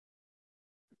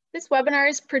This webinar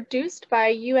is produced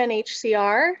by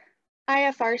UNHCR,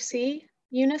 IFRC,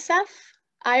 UNICEF,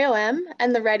 IOM,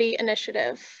 and the READY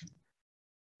Initiative.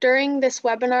 During this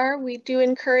webinar, we do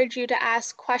encourage you to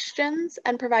ask questions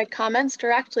and provide comments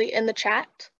directly in the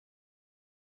chat.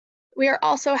 We are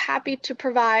also happy to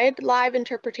provide live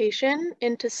interpretation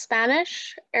into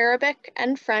Spanish, Arabic,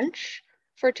 and French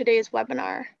for today's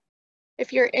webinar.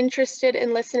 If you're interested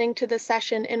in listening to the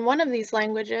session in one of these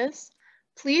languages,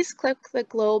 please click the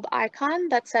globe icon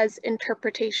that says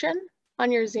Interpretation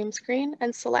on your Zoom screen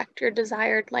and select your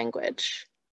desired language.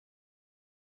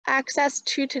 Access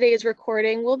to today's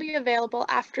recording will be available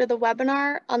after the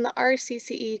webinar on the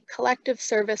RCCE Collective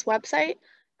Service website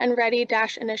and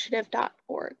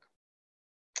ready-initiative.org.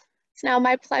 It's now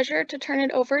my pleasure to turn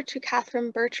it over to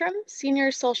Catherine Bertram,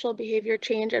 Senior Social Behavior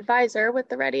Change Advisor with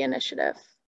the READY Initiative.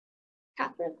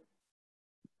 Catherine.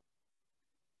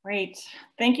 Great.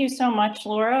 Thank you so much,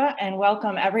 Laura, and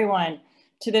welcome everyone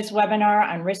to this webinar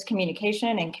on risk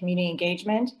communication and community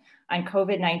engagement on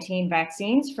COVID-19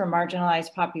 vaccines for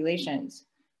marginalized populations,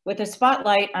 with a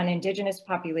spotlight on indigenous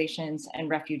populations and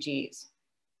refugees.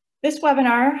 This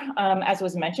webinar, as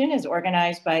was mentioned, is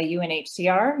organized by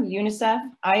UNHCR, UNICEF,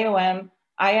 IOM,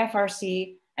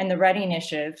 IFRC, and the READY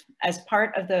Initiative as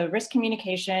part of the Risk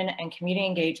Communication and Community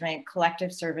Engagement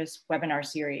Collective Service webinar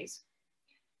series.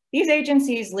 These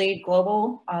agencies lead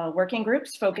global working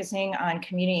groups focusing on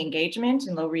community engagement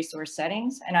in low resource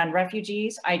settings and on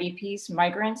refugees, IDPs,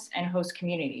 migrants, and host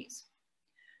communities.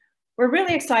 We're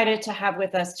really excited to have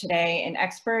with us today an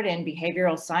expert in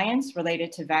behavioral science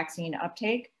related to vaccine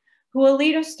uptake, who will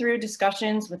lead us through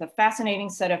discussions with a fascinating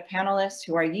set of panelists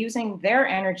who are using their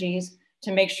energies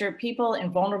to make sure people in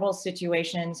vulnerable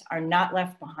situations are not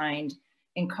left behind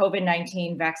in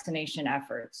COVID-19 vaccination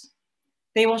efforts.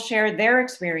 They will share their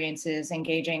experiences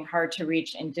engaging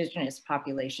hard-to-reach indigenous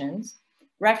populations,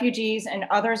 refugees, and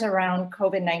others around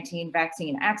COVID-19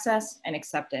 vaccine access and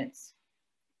acceptance.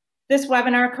 This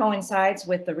webinar coincides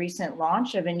with the recent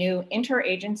launch of a new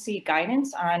interagency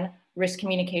guidance on risk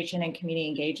communication and community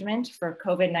engagement for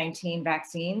COVID-19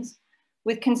 vaccines,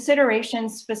 with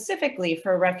considerations specifically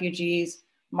for refugees,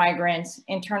 migrants,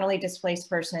 internally displaced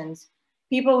persons,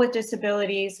 people with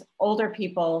disabilities, older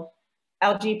people,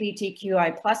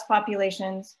 LGBTQI+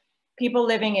 populations, people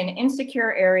living in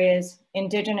insecure areas,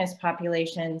 indigenous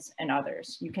populations, and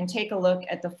others. You can take a look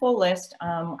at the full list.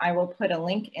 I will put a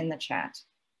link in the chat.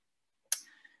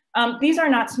 These are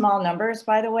not small numbers,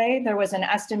 by the way. There was an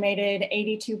estimated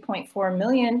 82.4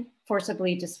 million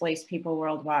forcibly displaced people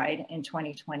worldwide in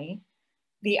 2020.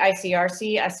 The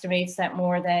ICRC estimates that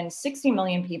more than 60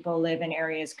 million people live in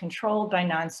areas controlled by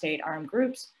non-state armed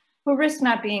groups who risk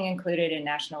not being included in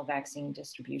national vaccine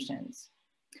distributions.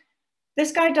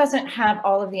 This guide doesn't have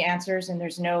all of the answers, and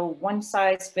there's no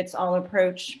one-size-fits-all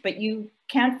approach, but you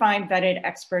can find vetted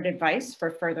expert advice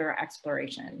for further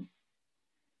exploration.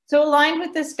 So aligned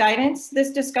with this guidance,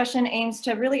 this discussion aims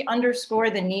to really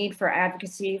underscore the need for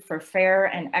advocacy for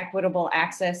fair and equitable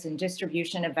access and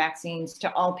distribution of vaccines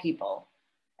to all people,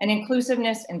 and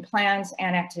inclusiveness in plans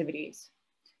and activities.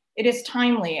 It is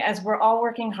timely as we're all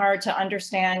working hard to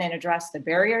understand and address the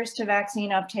barriers to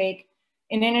vaccine uptake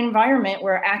in an environment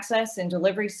where access and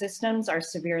delivery systems are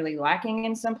severely lacking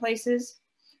in some places.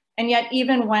 And yet,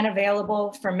 even when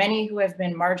available for many who have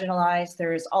been marginalized,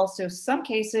 there is also some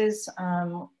cases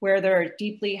where there are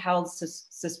deeply held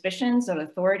suspicions of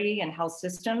authority and health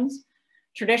systems,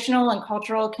 traditional and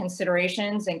cultural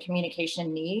considerations and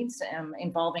communication needs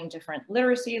involving different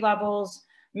literacy levels,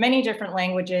 many different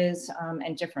languages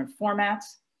and different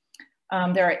formats.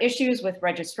 There are issues with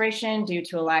registration due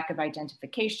to a lack of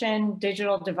identification,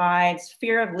 digital divides,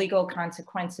 fear of legal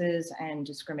consequences and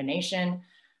discrimination,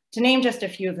 to name just a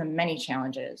few of the many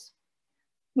challenges.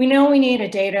 We know we need a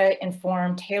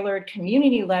data-informed, tailored,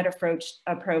 community-led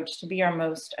approach to be our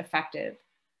most effective.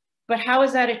 But how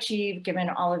is that achieved given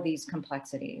all of these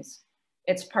complexities?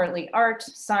 It's partly art,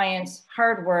 science,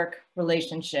 hard work,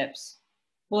 relationships.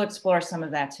 We'll explore some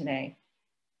of that today.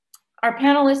 Our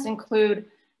panelists include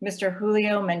Mr.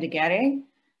 Julio Mendigaray.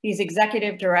 He's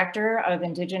Executive Director of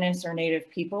Indigenous or Native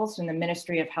Peoples in the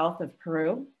Ministry of Health of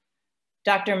Peru.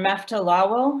 Dr. Mefta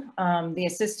Lawal, the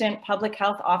Assistant Public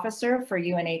Health Officer for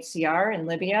UNHCR in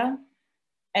Libya.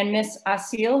 And Ms.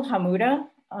 Asil Hamouda,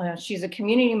 she's a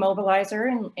community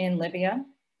mobilizer in Libya.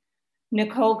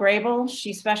 Nicole Grable,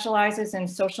 she specializes in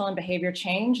social and behavior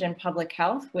change and public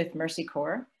health with Mercy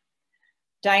Corps.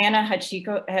 Diana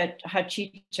Hachicho,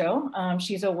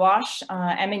 she's a WASH,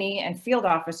 M&E, and field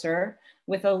officer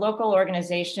with a local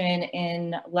organization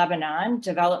in Lebanon,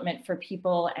 Development for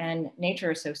People and Nature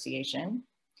Association.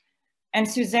 and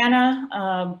Susanna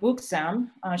Buxam.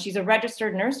 She's a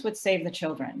registered nurse with Save the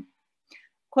Children.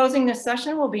 Closing this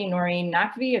session will be Noreen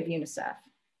Naqvi of UNICEF.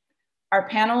 Our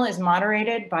panel is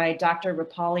moderated by Dr.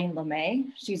 Rupali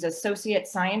LeMay. She's Associate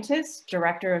Scientist,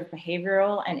 Director of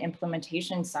Behavioral and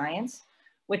Implementation Science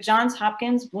with Johns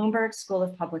Hopkins Bloomberg School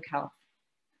of Public Health.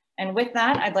 And with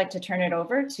that, I'd like to turn it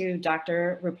over to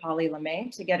Dr. Rupali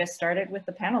LeMay to get us started with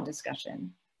the panel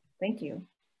discussion. Thank you.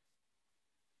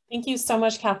 Thank you so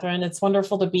much, Catherine. It's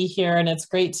wonderful to be here, and it's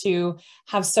great to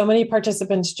have so many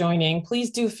participants joining.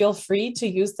 Please do feel free to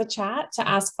use the chat to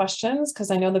ask questions,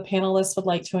 because I know the panelists would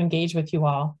like to engage with you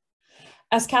all.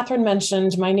 As Catherine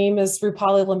mentioned, my name is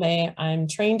Rupali LeMay. I'm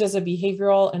trained as a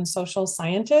behavioral and social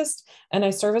scientist, and I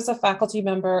serve as a faculty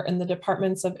member in the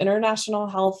departments of International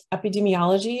Health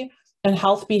Epidemiology and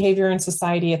Health, Behavior, and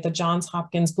Society at the Johns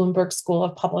Hopkins Bloomberg School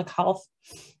of Public Health.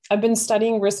 I've been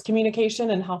studying risk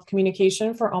communication and health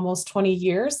communication for almost 20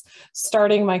 years,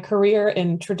 starting my career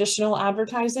in traditional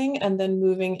advertising and then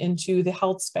moving into the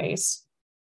health space.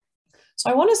 So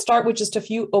I want to start with just a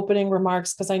few opening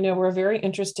remarks, because I know we're very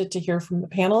interested to hear from the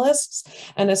panelists,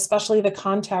 and especially the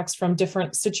context from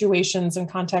different situations and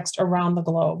context around the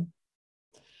globe.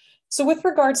 So with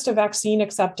regards to vaccine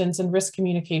acceptance and risk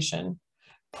communication,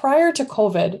 prior to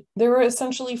COVID, there were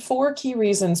essentially 4 key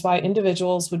reasons why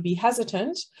individuals would be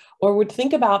hesitant or would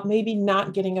think about maybe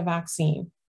not getting a vaccine.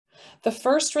 The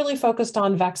first really focused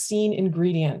on vaccine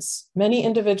ingredients. Many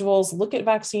individuals look at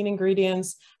vaccine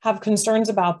ingredients, have concerns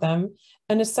about them,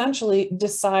 and essentially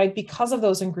decide because of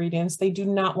those ingredients, they do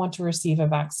not want to receive a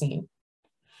vaccine.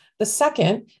 The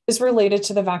second is related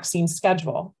to the vaccine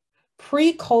schedule.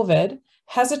 Pre-COVID,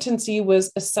 hesitancy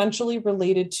was essentially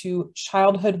related to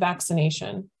childhood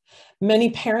vaccination. Many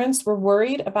parents were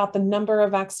worried about the number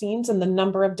of vaccines and the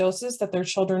number of doses that their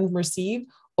children receive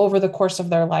over the course of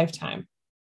their lifetime.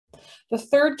 The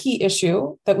third key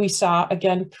issue that we saw,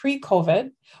 again,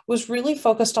 pre-COVID, was really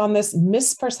focused on this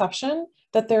misperception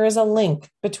that there is a link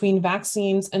between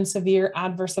vaccines and severe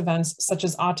adverse events such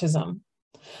as autism.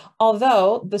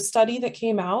 Although the study that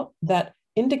came out that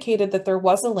indicated that there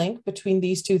was a link between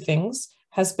these two things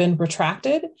has been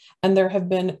retracted, and there have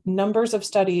been numbers of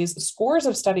studies, scores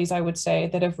of studies, I would say,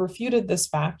 that have refuted this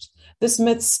fact, this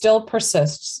myth still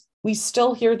persists. We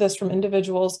still hear this from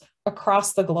individuals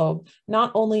across the globe,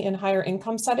 not only in higher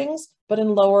income settings, but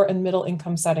in lower and middle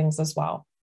income settings as well.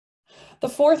 The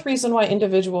fourth reason why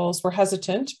individuals were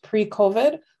hesitant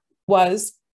pre-COVID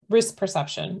was risk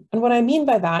perception. And what I mean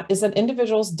by that is that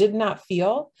individuals did not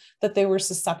feel that they were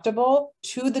susceptible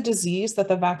to the disease that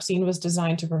the vaccine was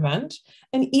designed to prevent.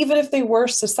 And even if they were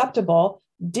susceptible,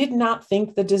 did not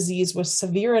think the disease was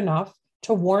severe enough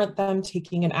to warrant them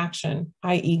taking an action,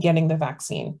 i.e. getting the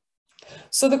vaccine.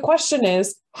 So the question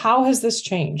is, how has this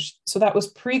changed? So that was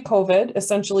pre-COVID,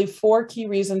 essentially 4 key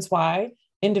reasons why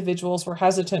individuals were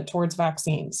hesitant towards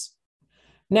vaccines.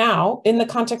 Now, in the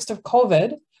context of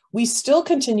COVID, we still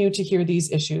continue to hear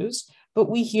these issues, but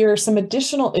we hear some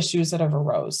additional issues that have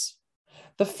arose.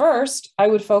 The first I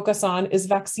would focus on is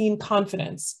vaccine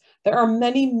confidence. There are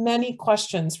many, many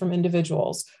questions from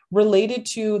individuals related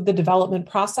to the development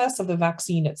process of the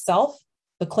vaccine itself,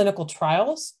 the clinical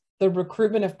trials, the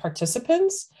recruitment of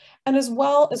participants, and as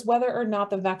well as whether or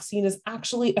not the vaccine is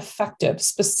actually effective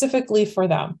specifically for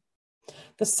them.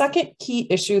 The second key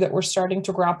issue that we're starting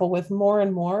to grapple with more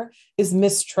and more is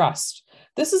mistrust.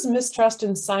 This is mistrust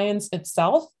in science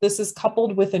itself. This is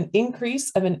coupled with an increase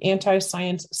of an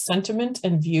anti-science sentiment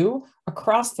and view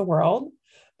across the world.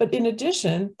 But in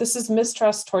addition, this is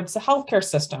mistrust towards the healthcare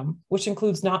system, which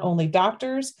includes not only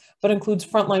doctors, but includes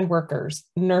frontline workers,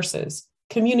 nurses,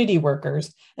 community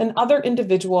workers, and other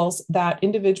individuals that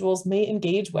individuals may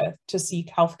engage with to seek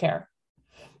healthcare.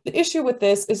 The issue with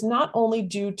this is not only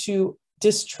due to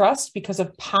distrust because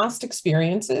of past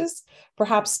experiences,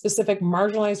 perhaps specific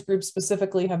marginalized groups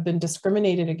specifically have been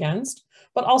discriminated against,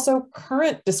 but also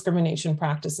current discrimination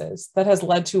practices that has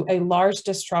led to a large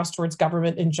distrust towards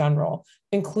government in general,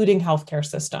 including healthcare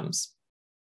systems.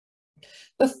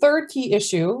 The third key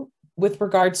issue with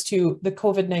regards to the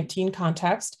COVID-19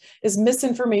 context is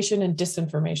misinformation and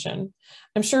disinformation.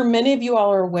 I'm sure many of you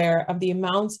all are aware of the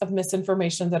amounts of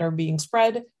misinformation that are being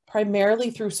spread primarily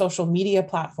through social media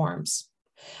platforms.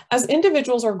 As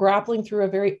individuals are grappling through a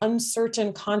very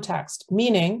uncertain context,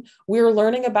 meaning we're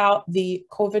learning about the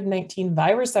COVID-19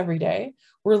 virus every day,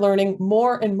 we're learning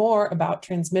more and more about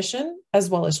transmission as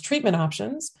well as treatment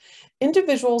options,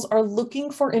 individuals are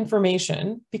looking for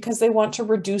information because they want to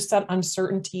reduce that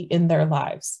uncertainty in their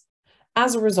lives.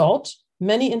 As a result,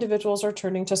 many individuals are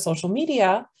turning to social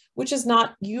media which is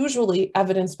not usually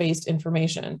evidence-based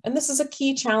information. And this is a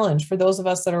key challenge for those of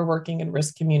us that are working in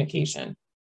risk communication.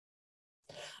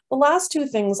 The last two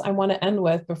things I want to end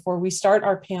with before we start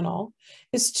our panel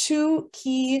is two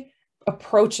key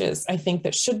approaches, I think,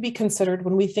 that should be considered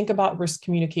when we think about risk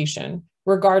communication,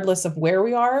 regardless of where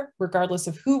we are, regardless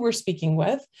of who we're speaking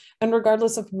with, and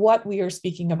regardless of what we are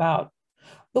speaking about.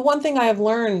 The one thing I have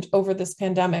learned over this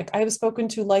pandemic, I have spoken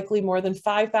to likely more than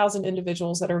 5,000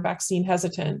 individuals that are vaccine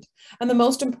hesitant. And the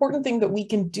most important thing that we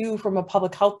can do from a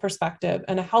public health perspective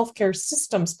and a healthcare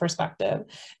systems perspective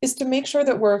is to make sure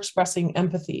that we're expressing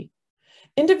empathy.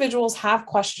 Individuals have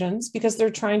questions because they're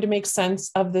trying to make sense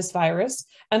of this virus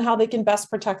and how they can best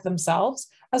protect themselves,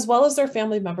 as well as their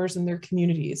family members and their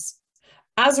communities.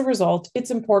 As a result,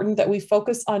 it's important that we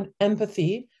focus on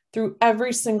empathy through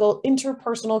every single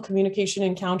interpersonal communication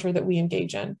encounter that we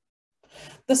engage in.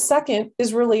 The second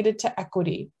is related to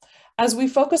equity. As we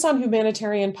focus on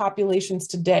humanitarian populations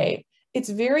today, it's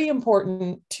very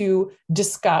important to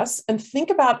discuss and think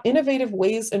about innovative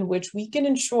ways in which we can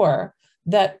ensure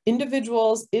that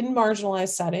individuals in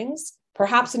marginalized settings,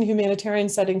 perhaps in humanitarian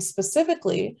settings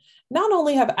specifically, not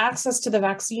only have access to the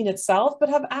vaccine itself, but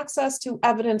have access to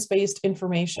evidence-based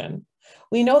information.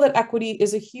 We know that equity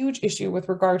is a huge issue with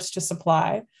regards to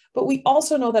supply, but we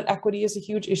also know that equity is a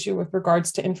huge issue with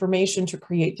regards to information to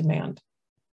create demand.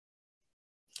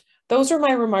 Those are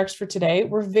my remarks for today.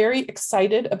 We're very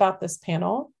excited about this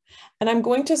panel. And I'm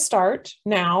going to start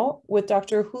now with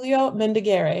Dr. Julio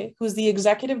Mendigaray, who's the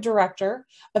Executive Director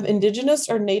of Indigenous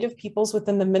or Native Peoples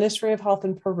within the Ministry of Health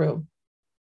in Peru.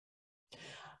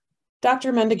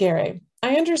 Dr. Mendigaray,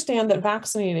 I understand that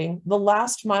vaccinating the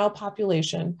last mile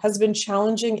population has been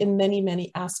challenging in many,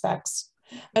 many aspects,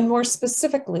 and more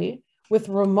specifically with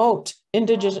remote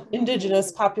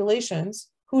indigenous populations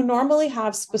who normally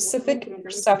have specific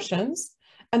perceptions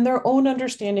and their own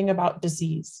understanding about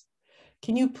disease.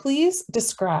 Can you please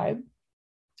describe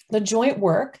the joint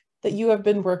work that you have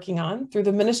been working on through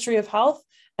the Ministry of Health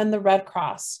and the Red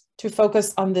Cross to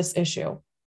focus on this issue?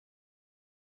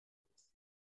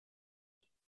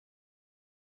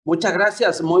 Muchas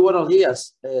gracias, muy buenos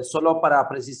días. Solo para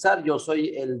precisar, yo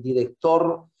soy el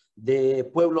director de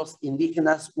pueblos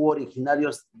indígenas u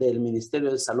originarios del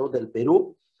Ministerio de Salud del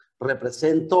Perú.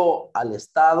 Represento al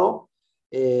Estado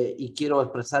y quiero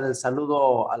expresar el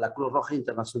saludo a la Cruz Roja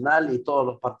Internacional y todos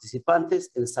los participantes,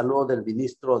 el saludo del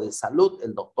ministro de Salud,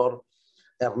 el doctor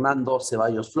Hernando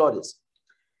Ceballos Flores.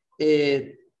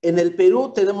 En el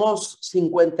Perú tenemos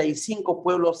 55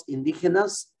 pueblos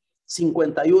indígenas,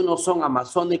 51 son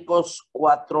amazónicos,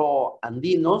 4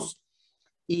 andinos,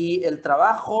 y el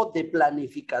trabajo de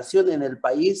planificación en el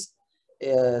país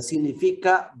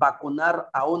significa vacunar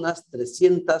a unas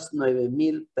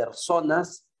 309,000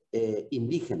 personas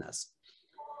indígenas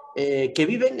que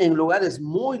viven en lugares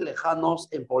muy lejanos,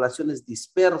 en poblaciones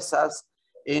dispersas,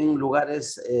 en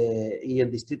lugares y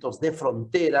en distritos de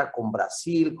frontera con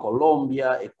Brasil,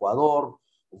 Colombia, Ecuador,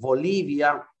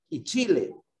 Bolivia y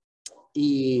Chile.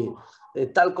 Y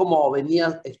tal como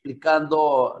venía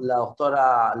explicando la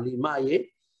doctora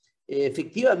Limaye,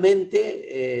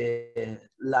 efectivamente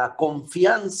la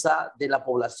confianza de la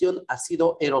población ha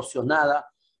sido erosionada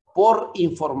por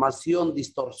información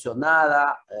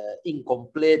distorsionada,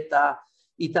 incompleta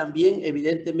y también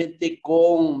evidentemente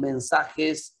con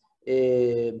mensajes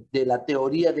de la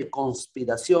teoría de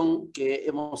conspiración que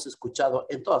hemos escuchado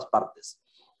en todas partes.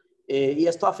 Y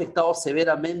esto ha afectado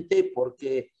severamente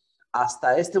porque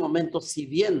hasta este momento, si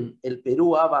bien el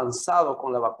Perú ha avanzado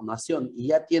con la vacunación y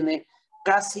ya tiene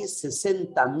casi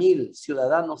 60,000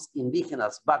 ciudadanos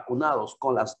indígenas vacunados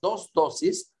con las 2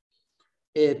 dosis,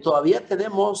 todavía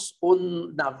tenemos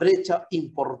una brecha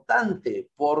importante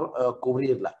por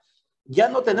cubrirla. Ya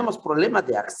no tenemos problemas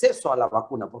de acceso a la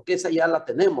vacuna, porque esa ya la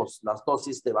tenemos, las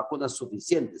dosis de vacunas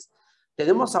suficientes.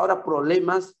 Tenemos ahora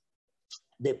problemas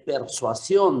de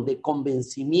persuasión, de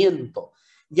convencimiento.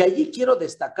 Y allí quiero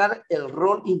destacar el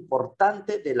rol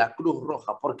importante de la Cruz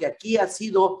Roja, porque aquí ha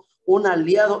sido un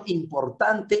aliado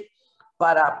importante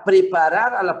para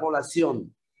preparar a la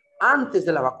población antes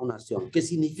de la vacunación, que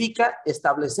significa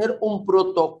establecer un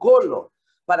protocolo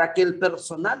para que el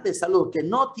personal de salud que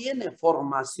no tiene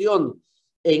formación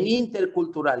en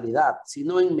interculturalidad,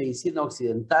 sino en medicina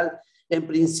occidental, en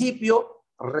principio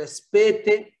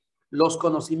respete los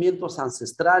conocimientos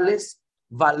ancestrales,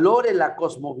 valore la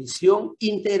cosmovisión,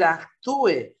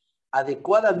 interactúe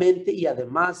adecuadamente y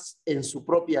además en su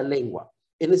propia lengua.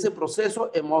 En ese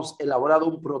proceso hemos elaborado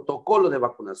un protocolo de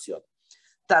vacunación.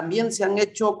 También se han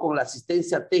hecho con la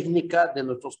asistencia técnica de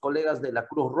nuestros colegas de la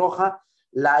Cruz Roja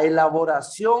la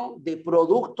elaboración de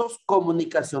productos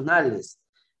comunicacionales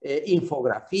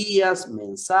infografías,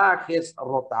 mensajes,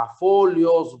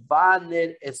 rotafolios,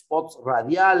 banners, spots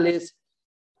radiales.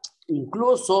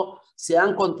 Incluso se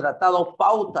han contratado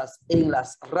pautas en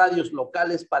las radios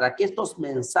locales para que estos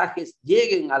mensajes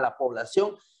lleguen a la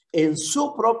población en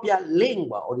su propia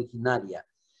lengua originaria.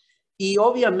 Y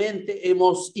obviamente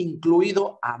hemos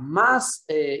incluido a más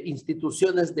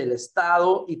instituciones del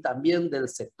Estado y también del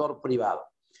sector privado.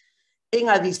 En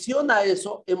adición a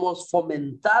eso, hemos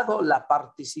fomentado la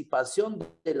participación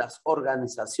de las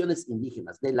organizaciones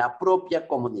indígenas, de la propia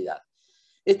comunidad.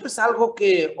 Esto es algo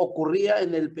que ocurría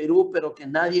en el Perú, pero que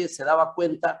nadie se daba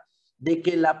cuenta de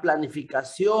que la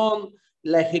planificación,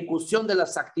 la ejecución de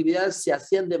las actividades se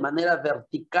hacían de manera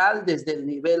vertical desde el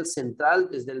nivel central,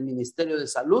 desde el Ministerio de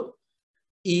Salud,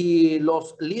 y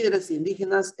los líderes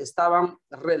indígenas estaban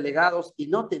relegados y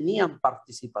no tenían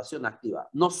participación activa.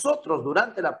 Nosotros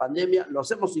durante la pandemia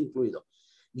los hemos incluido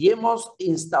y hemos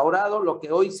instaurado lo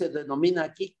que hoy se denomina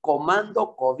aquí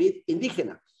Comando COVID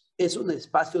Indígena. Es un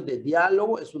espacio de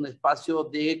diálogo, es un espacio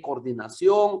de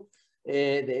coordinación,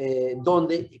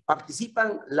 donde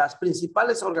participan las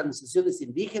principales organizaciones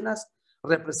indígenas,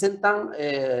 representan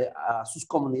a sus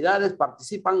comunidades,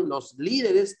 participan los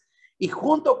líderes y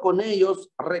junto con ellos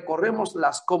recorremos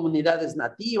las comunidades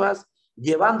nativas,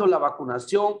 llevando la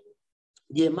vacunación,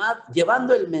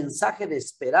 llevando el mensaje de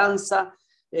esperanza,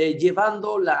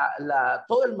 llevando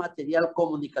todo el material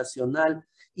comunicacional,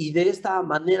 y de esta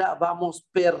manera vamos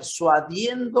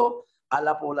persuadiendo a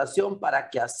la población para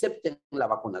que acepten la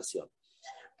vacunación.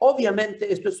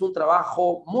 Obviamente esto es un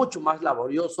trabajo mucho más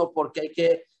laborioso porque hay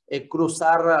que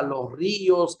cruzar los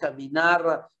ríos,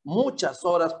 caminar muchas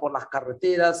horas por las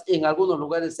carreteras. En algunos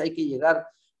lugares hay que llegar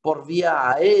por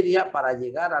vía aérea para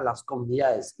llegar a las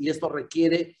comunidades. Y esto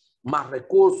requiere más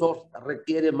recursos,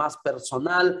 requiere más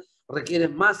personal, requiere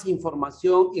más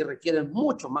información y requiere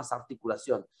mucho más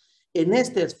articulación. En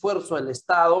este esfuerzo el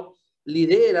Estado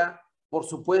lidera, por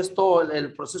supuesto,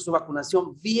 el proceso de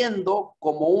vacunación viendo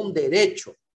como un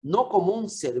derecho, no como un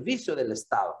servicio del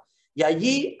Estado. Y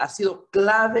allí ha sido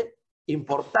clave,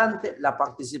 importante, la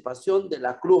participación de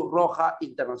la Cruz Roja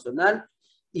Internacional.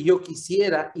 Y yo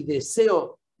quisiera y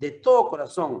deseo de todo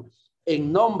corazón,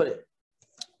 en nombre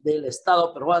del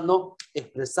Estado peruano,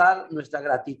 expresar nuestra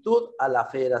gratitud a la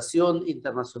Federación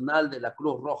Internacional de la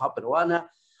Cruz Roja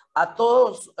Peruana, a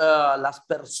todas las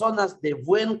personas de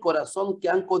buen corazón que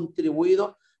han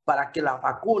contribuido para que las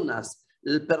vacunas,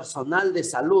 el personal de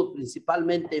salud,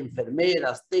 principalmente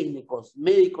enfermeras, técnicos,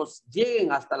 médicos,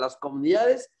 lleguen hasta las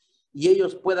comunidades y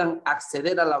ellos puedan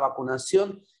acceder a la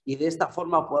vacunación y de esta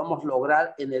forma podamos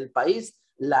lograr en el país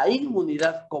la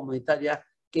inmunidad comunitaria,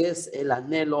 que es el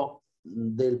anhelo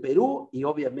del Perú y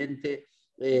obviamente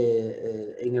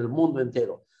en el mundo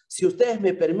entero. Si ustedes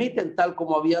me permiten, tal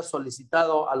como había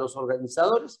solicitado a los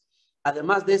organizadores,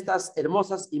 además de estas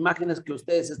hermosas imágenes que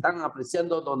ustedes están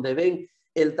apreciando, donde ven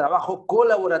el trabajo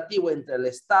colaborativo entre el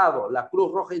Estado, la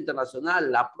Cruz Roja Internacional,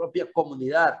 la propia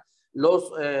comunidad,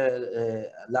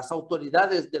 las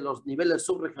autoridades de los niveles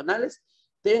subregionales,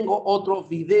 tengo otro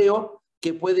video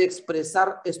que puede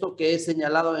expresar esto que he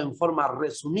señalado en forma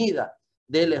resumida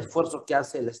del esfuerzo que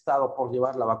hace el Estado por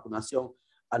llevar la vacunación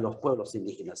a los pueblos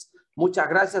indígenas. Muchas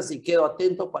gracias y quedo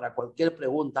atento para cualquier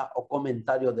pregunta o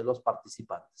comentario de los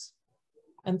participantes.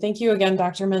 And thank you again,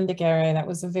 Dr. Mendigere. That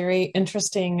was a very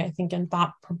interesting, I think, and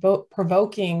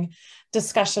thought-provoking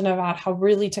discussion about how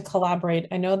really to collaborate.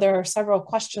 I know there are several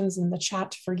questions in the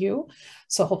chat for you,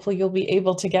 so hopefully you'll be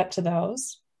able to get to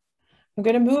those. I'm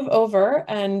going to move over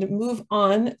and move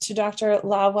on to Dr.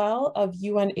 Lawal of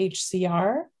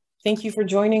UNHCR. Thank you for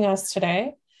joining us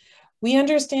today. We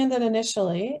understand that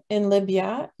initially in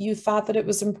Libya, you thought that it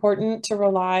was important to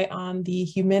rely on the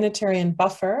humanitarian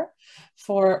buffer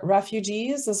for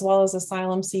refugees as well as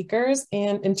asylum seekers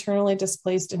and internally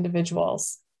displaced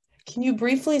individuals. Can you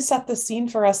briefly set the scene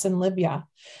for us in Libya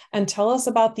and tell us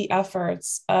about the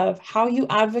efforts of how you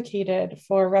advocated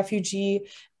for refugee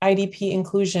IDP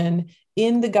inclusion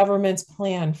in the government's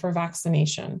plan for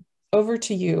vaccination? Over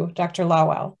to you, Dr.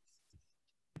 Lawal.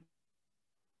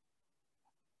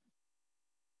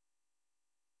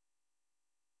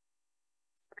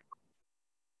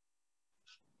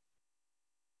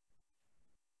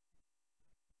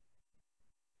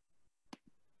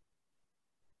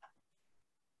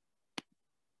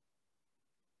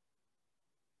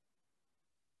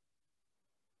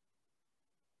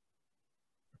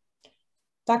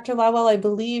 Dr. Lawal, I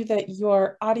believe that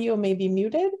your audio may be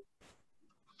muted.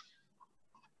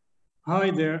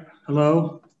 Hi there.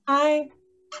 Hello. Hi.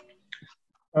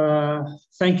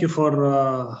 Thank you for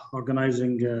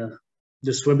organizing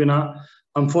this webinar.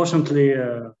 Unfortunately,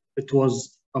 it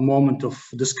was a moment of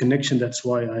disconnection. That's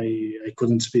why I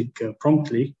couldn't speak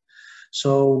promptly.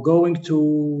 So going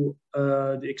to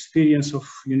the experience of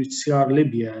UNHCR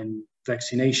Libya and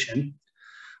vaccination,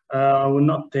 I will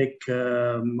not take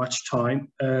much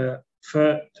time.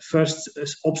 First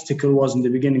obstacle was in the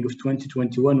beginning of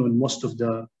 2021 when most of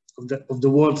the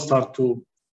world started to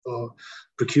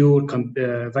procure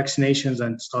vaccinations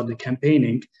and started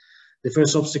campaigning. The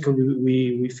first obstacle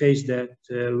we faced that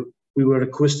we were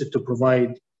requested to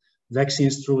provide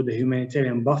vaccines through the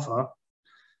humanitarian buffer.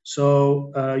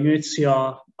 So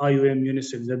UNHCR, IOM,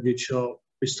 UNICEF, WHO,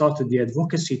 we started the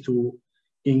advocacy to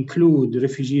include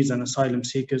refugees and asylum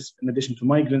seekers in addition to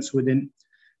migrants within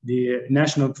the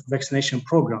national vaccination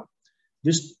program.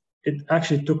 It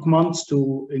actually took months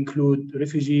to include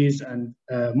refugees and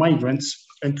migrants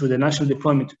into the national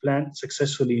deployment plan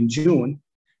successfully in June.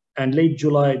 And late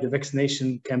July, the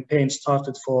vaccination campaign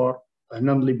started for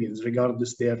non-Libyans,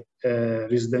 regardless their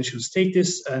residential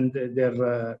status and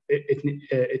their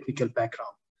ethnical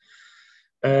background.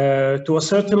 To a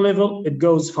certain level, it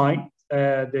goes fine.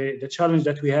 The challenge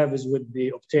that we have is with the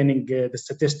obtaining the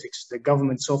statistics. The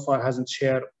government so far hasn't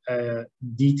shared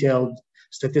detailed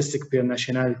statistic per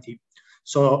nationality.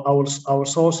 So our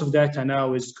source of data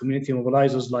now is community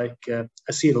mobilizers like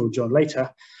Asil, who will join later,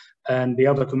 and the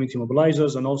other community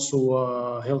mobilizers, and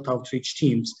also health outreach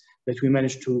teams that we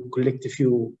managed to collect a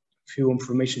few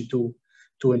information to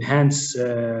enhance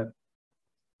the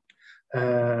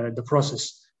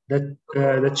process. That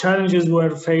the challenges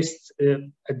were faced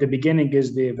at the beginning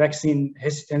is the vaccine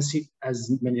hesitancy, as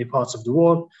many parts of the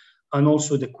world, and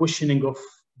also the questioning of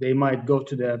they might go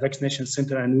to the vaccination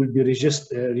center and will be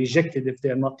rejected if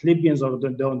they're not Libyans or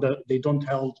they don't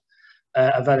hold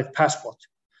a valid passport.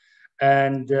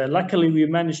 And luckily, we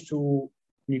managed to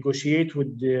negotiate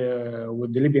with the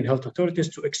Libyan health authorities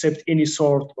to accept any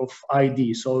sort of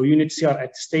ID. So UNHCR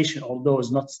attestation, although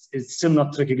it's still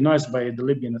not recognized by the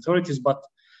Libyan authorities, but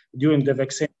during the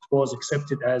vaccine was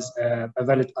accepted as a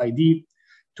valid ID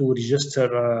to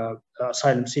register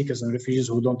asylum seekers and refugees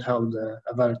who don't hold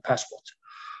a valid passport.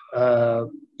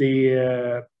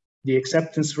 The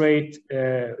acceptance rate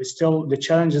is still the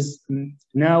challenges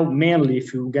now. Mainly,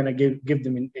 if you're gonna give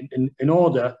them in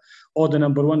order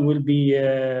number one will be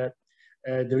the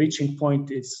reaching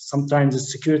point. It's sometimes a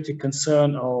security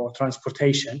concern or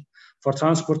transportation. For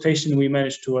transportation, we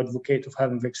managed to advocate of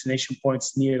having vaccination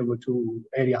points near to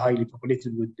area highly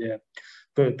populated with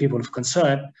people of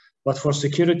concern. But for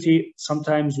security,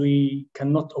 sometimes we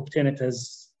cannot obtain it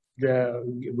as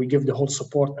we give the whole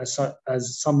support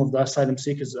as some of the asylum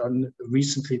seekers. And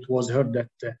recently it was heard that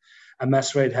a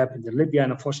mass raid happened in Libya,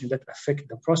 and unfortunately that affected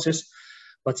the process.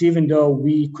 But even though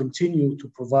we continue to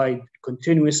provide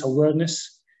continuous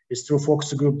awareness, it's through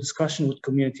focus group discussion with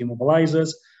community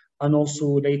mobilizers. And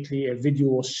also lately a video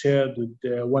was shared with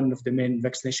one of the main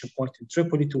vaccination points in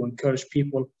Tripoli to encourage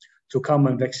people to come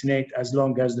and vaccinate as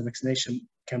long as the vaccination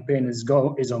campaign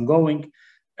is ongoing.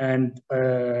 And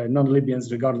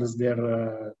non-Libyans, regardless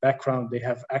their background, they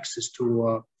have access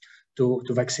to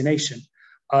vaccination.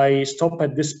 I stop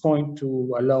at this point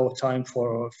to allow time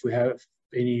for if we have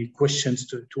any questions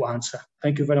to answer.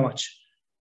 Thank you very much.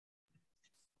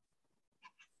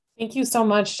 Thank you so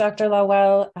much, Dr.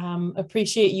 Lawal.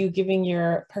 Appreciate you giving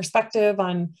your perspective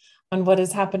on what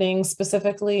is happening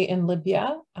specifically in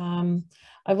Libya.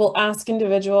 I will ask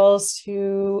individuals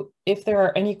to, if there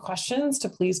are any questions, to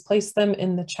please place them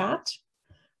in the chat.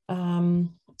 And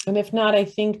if not, I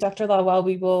think, Dr. Lawal,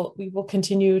 we will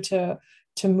continue to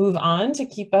move on to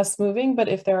keep us moving. But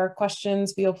if there are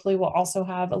questions, we hopefully will also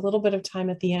have a little bit of time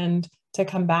at the end to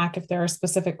come back if there are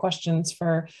specific questions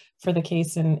for the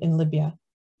case in Libya.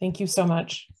 Thank you so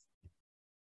much.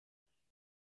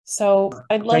 So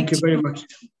I'd like to— Thank you very much.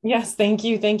 Yes, thank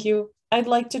you. Thank you. I'd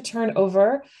like to turn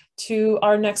over to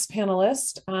our next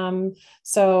panelist.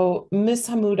 So Ms.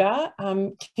 Hamouda,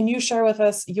 can you share with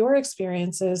us your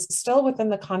experiences still within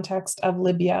the context of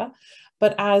Libya,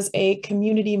 but as a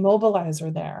community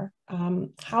mobilizer there?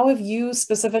 How have you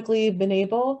specifically been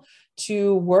able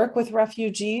to work with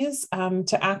refugees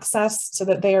to access, so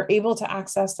that they are able to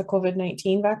access the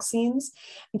COVID-19 vaccines?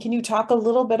 And can you talk a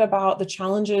little bit about the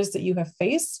challenges that you have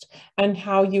faced and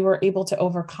how you were able to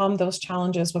overcome those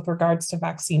challenges with regards to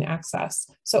vaccine access?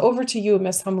 So over to you,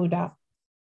 Ms. Hamouda.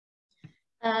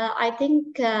 I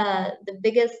think the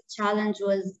biggest challenge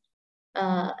was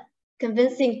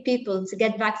convincing people to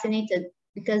get vaccinated,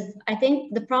 because I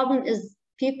think the problem is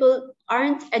people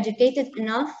aren't educated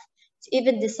enough to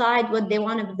even decide what they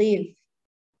want to believe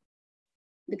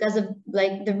because of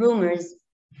like the rumors.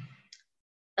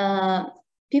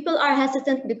 People are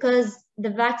hesitant because the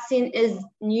vaccine is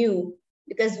new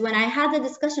because when I had a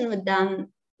discussion with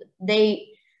them, they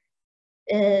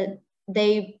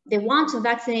want to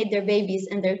vaccinate their babies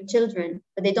and their children,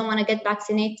 but they don't want to get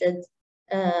vaccinated,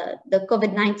 the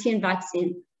COVID-19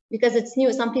 vaccine, because it's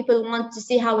new. Some people want to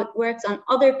see how it works on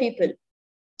other people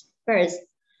first.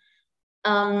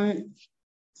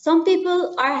 Some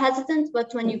people are hesitant,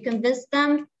 but when you convince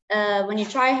them, when you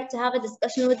try to have a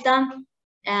discussion with them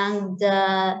and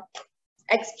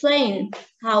explain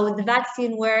how the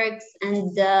vaccine works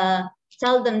and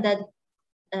tell them that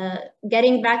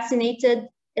getting vaccinated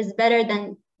is better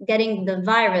than getting the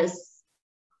virus,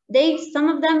 some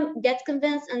of them get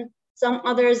convinced and some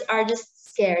others are just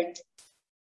scared.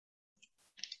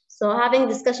 So having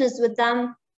discussions with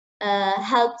them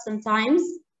helps sometimes,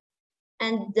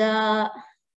 and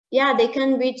yeah, they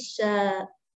can reach the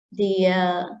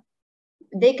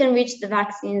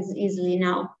vaccines easily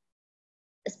now,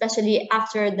 especially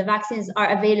after the vaccines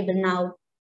are available now.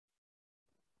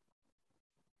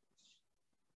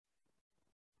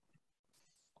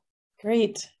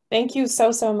 Great. Thank you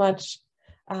so much.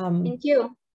 Thank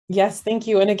you. Yes, thank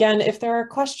you. And again, if there are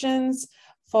questions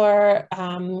for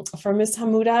Ms.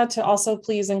 Hamouda, to also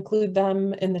please include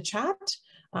them in the chat,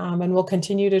 and we'll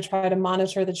continue to try to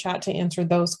monitor the chat to answer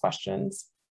those questions.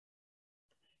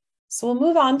 So we'll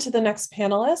move on to the next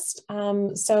panelist.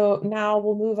 So now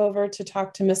we'll move over to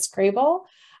talk to Ms. Grable,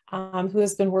 who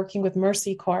has been working with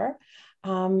Mercy Corps.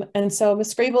 And so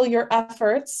Ms. Grable, your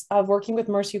efforts of working with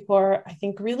Mercy Corps, I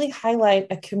think, really highlight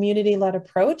a community-led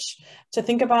approach to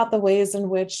think about the ways in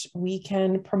which we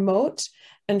can promote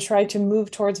and try to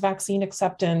move towards vaccine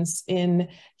acceptance in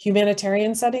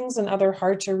humanitarian settings and other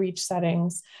hard-to-reach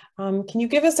settings. Can you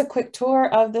give us a quick tour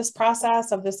of this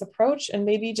process, of this approach, and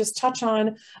maybe just touch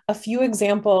on a few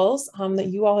examples that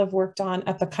you all have worked on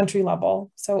at the country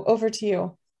level? So over to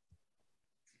you.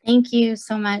 Thank you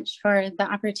so much for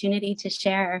the opportunity to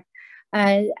share.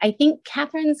 I think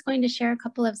Catherine's going to share a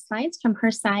couple of slides from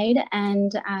her side.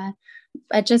 And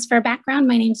just for background,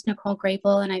 my name is Nicole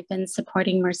Grable, and I've been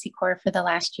supporting Mercy Corps for the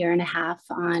last 1.5 years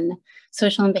on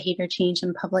social and behavior change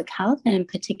in public health, and in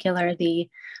particular, the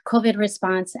COVID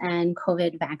response and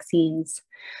COVID vaccines.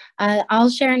 I'll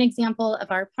share an example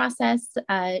of our process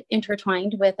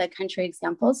intertwined with a country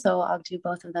example, so I'll do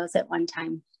both of those at one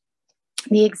time.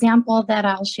 The example that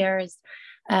I'll share is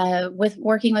with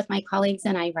working with my colleagues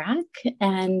in Iraq,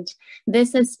 and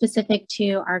this is specific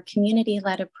to our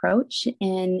community-led approach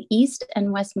in East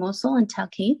and West Mosul and Tel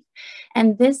Keith,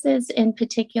 and this is in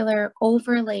particular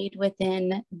overlaid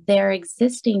within their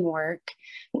existing work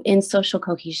in social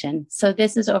cohesion. So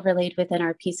this is overlaid within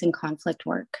our peace and conflict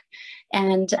work,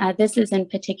 and this is in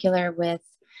particular with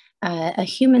a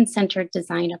human-centered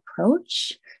design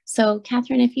approach. So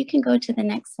Catherine, if you can go to the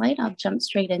next slide, I'll jump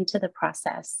straight into the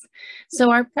process.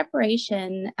 So our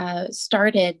preparation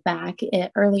started back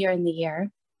earlier in the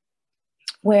year,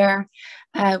 where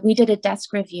we did a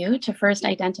desk review to first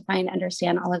identify and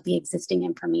understand all of the existing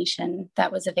information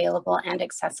that was available and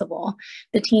accessible.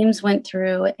 The teams went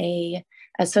through a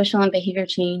social and behavior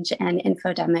change and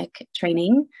infodemic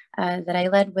training that I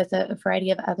led with a variety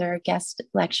of other guest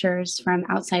lecturers from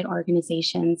outside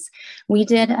organizations. We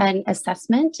did an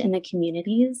assessment in the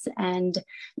communities and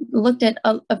looked at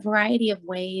a variety of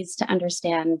ways to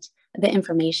understand the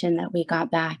information that we got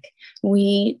back.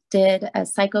 We did a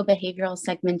psychobehavioral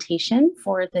segmentation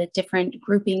for the different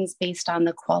groupings based on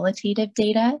the qualitative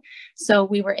data. So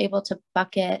we were able to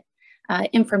bucket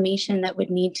information that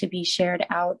would need to be shared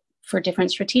out for different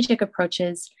strategic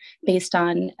approaches based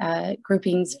on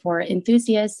groupings for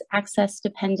enthusiasts, access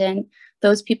dependent,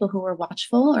 those people who were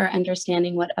watchful or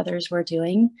understanding what others were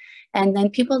doing, and then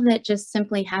people that just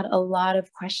simply had a lot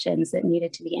of questions that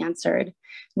needed to be answered.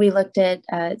 We looked at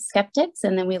skeptics,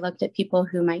 and then we looked at people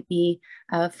who might be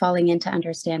falling into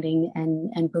understanding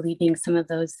and believing some of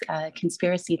those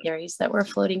conspiracy theories that were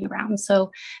floating around. So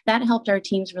that helped our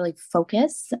teams really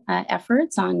focus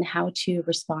efforts on how to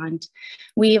respond.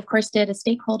 We, of course, did a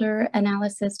stakeholder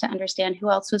analysis to understand who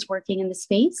else was working in the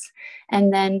space,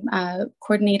 and then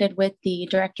coordinated with the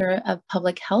Director of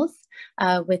Public Health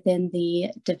within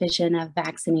the Division of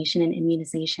Vaccination and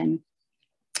Immunization.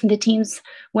 The teams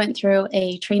went through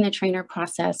a train-the-trainer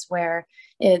process where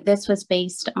this was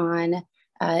based on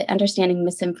understanding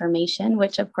misinformation,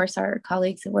 which of course our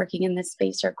colleagues working in this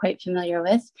space are quite familiar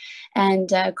with, and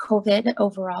COVID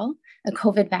overall,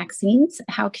 COVID vaccines,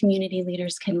 how community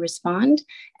leaders can respond,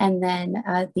 and then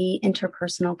the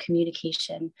interpersonal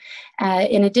communication.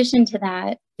 In addition to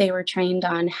that, they were trained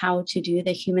on how to do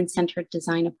the human-centered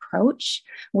design approach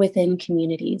within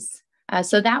communities.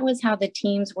 So that was how the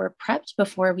teams were prepped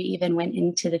before we even went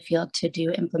into the field to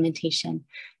do implementation.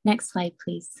 Next slide,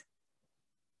 please.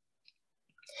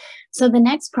 So the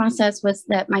next process was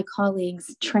that my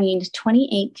colleagues trained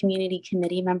 28 community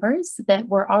committee members that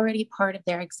were already part of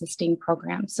their existing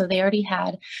program. So they already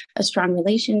had a strong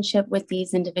relationship with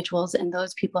these individuals, and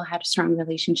those people had strong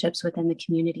relationships within the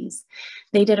communities.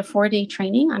 They did a 4-day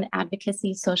training on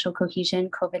advocacy, social cohesion,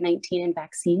 COVID-19, and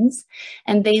vaccines.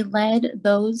 And they led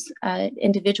those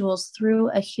individuals through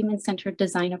a human-centered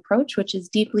design approach, which is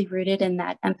deeply rooted in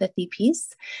that empathy piece,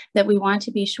 that we want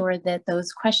to be sure that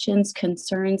those questions,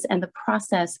 concerns, and the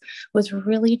process was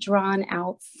really drawn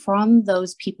out from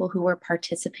those people who were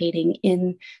participating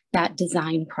in that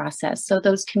design process. So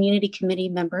those community committee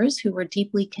members who were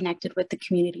deeply connected with the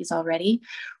communities already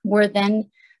were then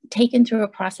taken through a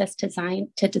process to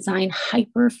design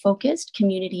hyper-focused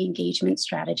community engagement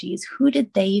strategies. Who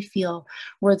did they feel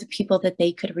were the people that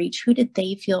they could reach? Who did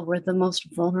they feel were the most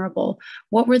vulnerable?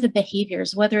 What were the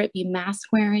behaviors, whether it be mask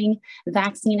wearing,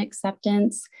 vaccine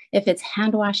acceptance, if it's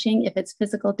hand washing, if it's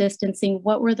physical distancing,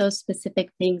 what were those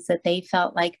specific things that they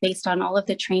felt like, based on all of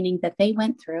the training that they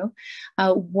went through,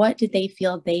 what did they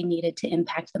feel they needed to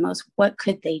impact the most? What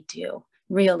could they do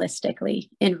realistically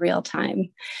in real time?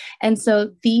 And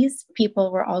so these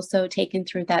people were also taken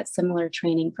through that similar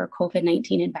training for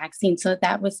COVID-19 and vaccine. So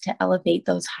that was to elevate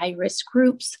those high-risk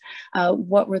groups.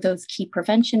 What were those key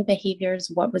prevention behaviors?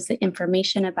 What was the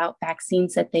information about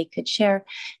vaccines that they could share?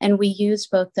 And we used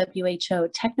both WHO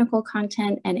technical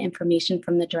content and information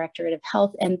from the Directorate of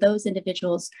Health, and those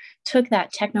individuals took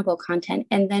that technical content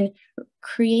and then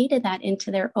created that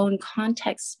into their own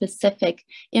context-specific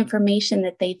information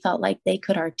that they felt like they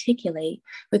could articulate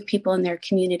with people in their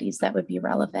communities that would be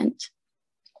relevant.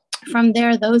 From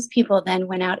there, those people then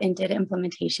went out and did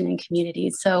implementation in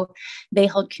communities. So they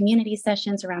held community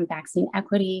sessions around vaccine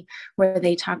equity, where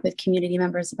they talk with community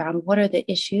members about what are the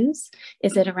issues.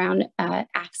 Is it around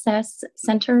access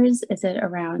centers? Is it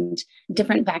around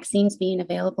different vaccines being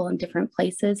available in different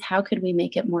places? How could we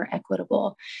make it more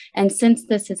equitable? And since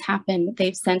this has happened,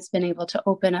 they've since been able to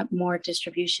open up more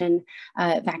distribution,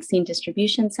 vaccine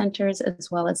distribution centers,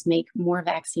 as well as make more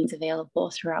vaccines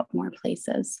available throughout more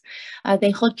places.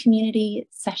 They hold community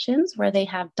sessions where they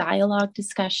have dialogue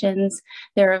discussions.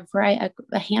 There are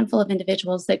a handful of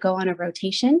individuals that go on a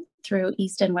rotation through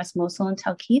East and West Mosul and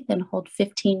Talkeith and hold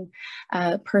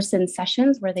 15-person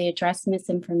sessions where they address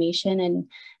misinformation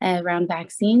and around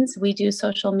vaccines. We do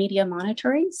social media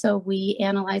monitoring. So we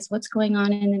analyze what's going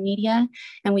on in the media,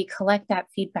 and we collect that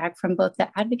feedback from both the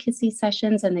advocacy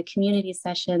sessions and the community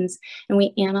sessions. And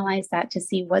we analyze that to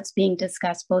see what's being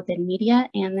discussed both in media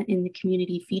and in the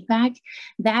community feedback.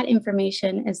 That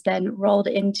information is then rolled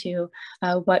into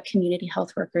what community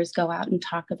health workers go out and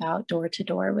talk about door to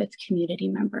door with community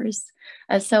members.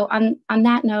 So on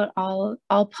that note,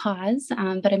 I'll pause,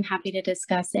 but I'm happy to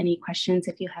discuss any questions.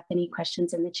 If you have any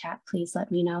questions in the chat, please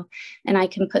let me know. And I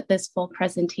can put this full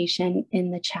presentation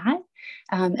in the chat,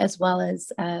 as well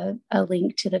as a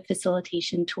link to the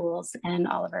facilitation tools, and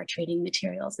all of our training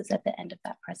materials is at the end of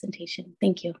that presentation.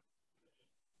 Thank you.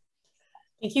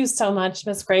 Thank you so much,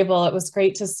 Ms. Grable. It was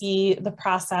great to see the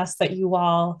process that you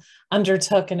all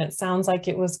undertook, and it sounds like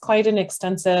it was quite an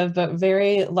extensive but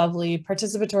very lovely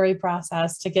participatory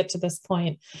process to get to this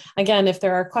point. Again, if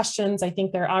there are questions, I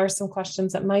think there are some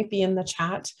questions that might be in the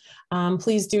chat.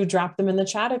 Please do drop them in the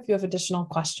chat if you have additional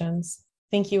questions.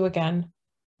 Thank you again.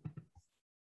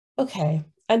 Okay,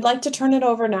 I'd like to turn it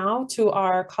over now to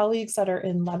our colleagues that are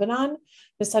in Lebanon,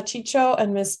 Ms. Hachicho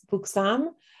and Ms. Buksam.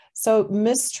 So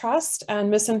mistrust and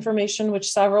misinformation, which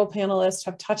several panelists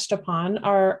have touched upon,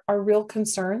 are real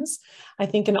concerns, I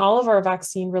think, in all of our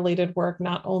vaccine-related work,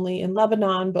 not only in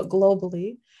Lebanon, but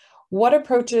globally. What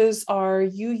approaches are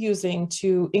you using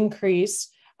to increase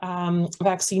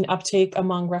vaccine uptake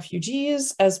among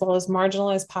refugees, as well as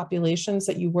marginalized populations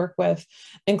that you work with,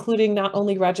 including not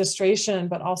only registration,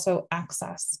 but also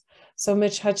access? So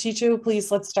Ms. Hachicho,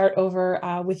 please, let's start over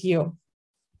with you.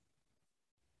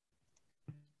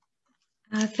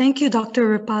 Thank you, Dr.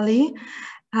 Rupali.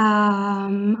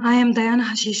 I am Diana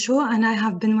Hashisho, and I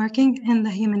have been working in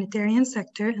the humanitarian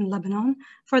sector in Lebanon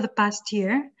for the past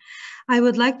year. I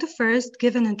would like to first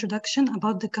give an introduction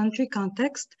about the country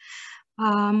context.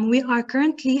 We are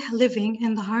currently living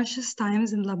in the harshest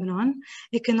times in Lebanon,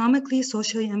 economically,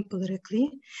 socially, and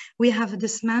politically. We have a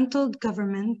dismantled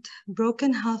government,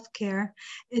 broken healthcare,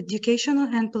 educational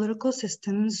and political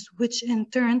systems, which in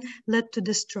turn led to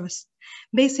distrust.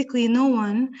 Basically, no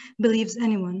one believes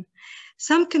anyone.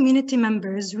 Some community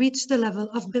members reach the level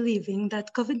of believing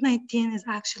that COVID-19 is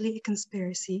actually a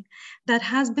conspiracy that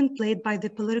has been played by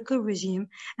the political regime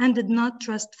and did not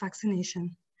trust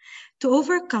vaccination. To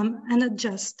overcome and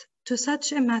adjust to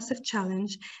such a massive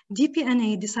challenge,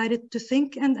 DPNA decided to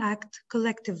think and act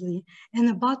collectively in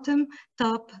a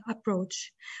bottom-up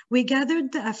approach. We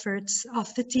gathered the efforts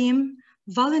of the team,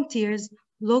 volunteers,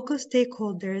 local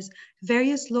stakeholders,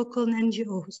 various local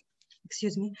NGOs,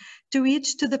 to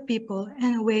reach to the people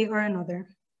in a way or another.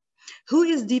 Who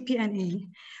is DPNA?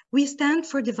 We stand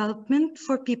for Development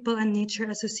for People and Nature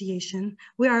Association.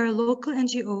 We are a local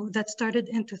NGO that started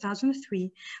in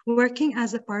 2003, working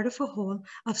as a part of a whole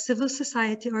of civil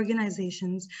society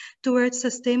organizations towards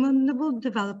sustainable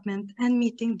development and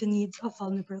meeting the needs of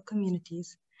vulnerable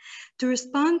communities. To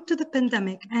respond to the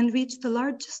pandemic and reach the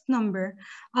largest number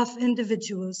of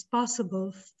individuals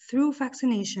possible through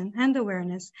vaccination and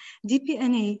awareness,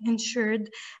 DPNA ensured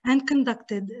and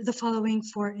conducted the following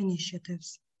 4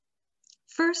 initiatives.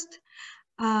 First,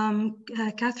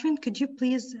 Catherine, could you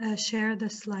please share the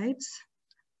slides?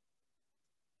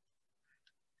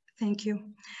 Thank you.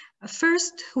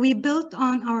 First, we built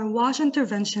on our WASH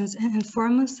interventions in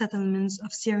informal settlements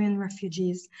of Syrian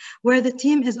refugees, where the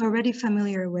team is already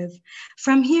familiar with.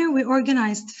 From here, we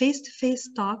organized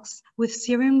face-to-face talks with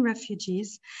Syrian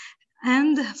refugees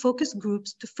and focus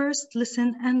groups to first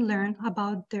listen and learn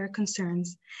about their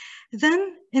concerns.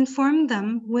 Then inform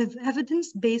them with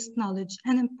evidence-based knowledge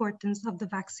and importance of the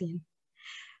vaccine.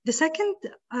 The second,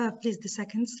 the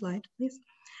second slide, please.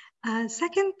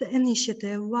 Second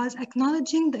initiative was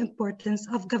acknowledging the importance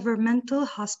of governmental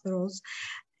hospitals,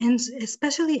 and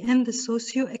especially in the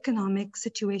socio-economic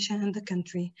situation in the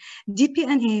country.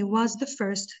 DPNA was the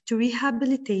first to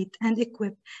rehabilitate and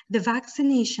equip the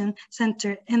vaccination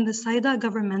center in the Saida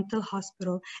Governmental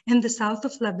Hospital in the south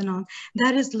of Lebanon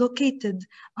that is located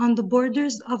on the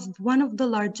borders of one of the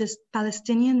largest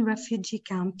Palestinian refugee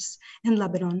camps in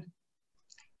Lebanon.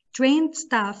 Trained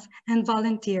staff and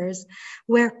volunteers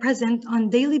were present on a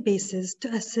daily basis to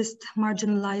assist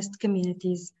marginalized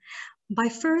communities by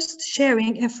first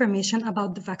sharing information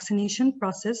about the vaccination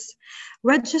process,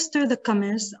 register the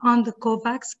comers on the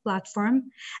COVAX platform,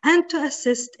 and to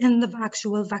assist in the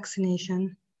actual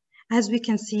vaccination, as we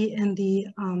can see in the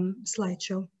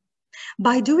slideshow.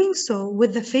 By doing so,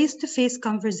 with the face-to-face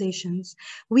conversations,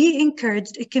 we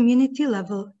encouraged a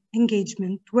community-level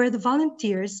engagement where the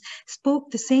volunteers spoke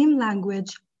the same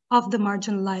language of the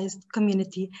marginalized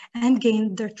community and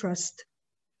gained their trust.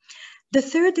 The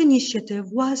third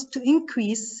initiative was to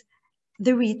increase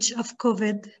the reach of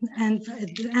COVID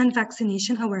and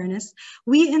vaccination awareness.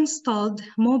 We installed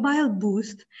mobile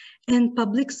booths in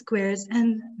public squares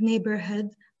and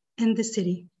neighborhoods in the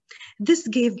city. This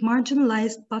gave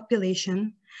marginalized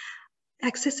population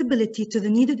accessibility to the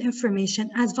needed information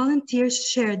as volunteers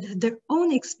shared their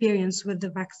own experience with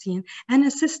the vaccine and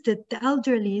assisted the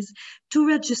elderly to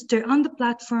register on the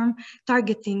platform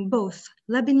targeting both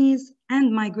Lebanese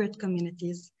and migrant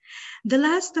communities. The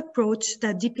last approach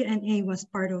that DPNA was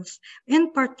part of,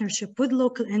 in partnership with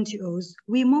local NGOs,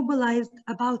 we mobilized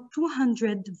about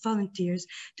 200 volunteers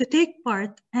to take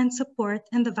part and support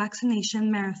in the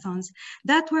vaccination marathons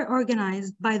that were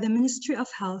organized by the Ministry of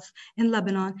Health in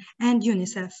Lebanon and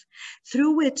UNICEF,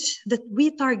 through which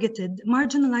we targeted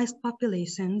marginalized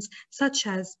populations such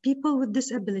as people with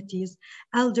disabilities,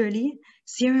 elderly,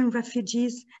 Syrian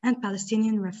refugees, and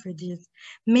Palestinian refugees.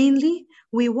 Mainly,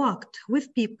 we walked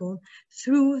with people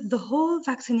through the whole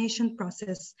vaccination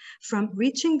process, from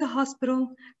reaching the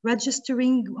hospital,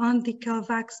 registering on the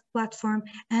COVAX platform,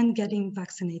 and getting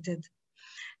vaccinated.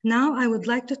 Now, I would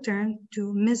like to turn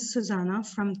to Ms. Susanna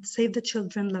from Save the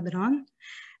Children Lebanon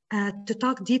to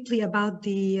talk deeply about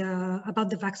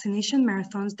the vaccination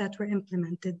marathons that were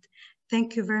implemented.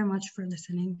 Thank you very much for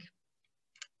listening.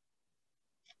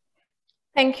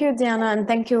 Thank you, Diana, and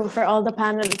thank you for all the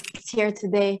panelists here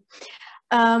today.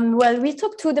 Well, we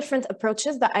took 2 different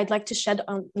approaches that I'd like to shed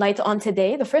light on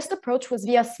today. The first approach was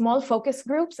via small focus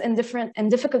groups in different and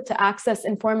difficult to access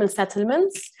informal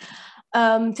settlements.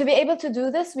 To be able to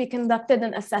do this, we conducted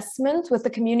an assessment with the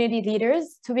community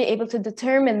leaders to be able to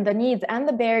determine the needs and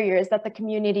the barriers that the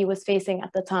community was facing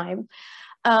at the time.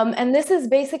 And this is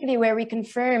basically where we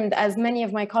confirmed, as many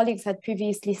of my colleagues had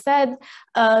previously said,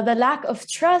 the lack of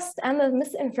trust and the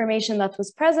misinformation that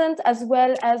was present, as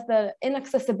well as the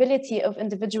inaccessibility of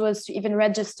individuals to even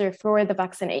register for the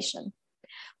vaccination.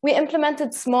 We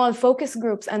implemented small focus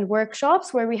groups and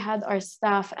workshops where we had our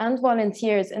staff and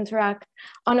volunteers interact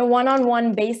on a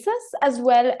one-on-one basis, as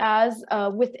well as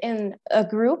within a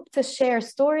group to share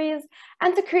stories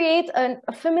and to create a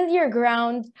familiar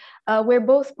ground where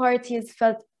both parties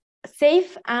felt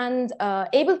safe and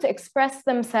able to express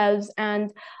themselves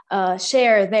and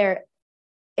share their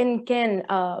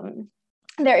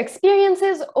their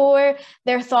experiences or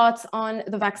their thoughts on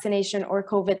the vaccination or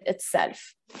COVID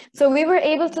itself. So we were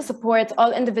able to support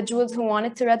all individuals who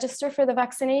wanted to register for the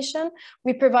vaccination.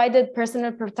 We provided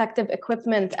personal protective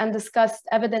equipment and discussed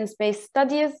evidence-based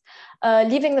studies,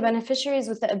 leaving the beneficiaries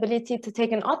with the ability to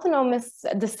take an autonomous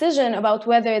decision about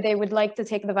whether they would like to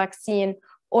take the vaccine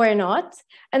or not.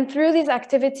 And through these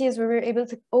activities, we were able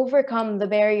to overcome the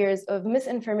barriers of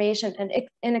misinformation and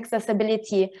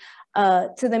inaccessibility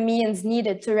to the means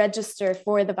needed to register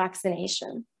for the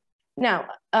vaccination. Now,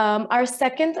 our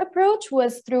second approach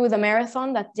was through the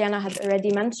marathon that Diana had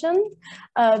already mentioned.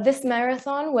 This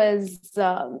marathon was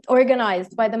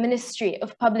organized by the Ministry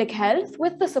of Public Health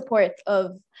with the support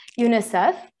of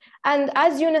UNICEF. And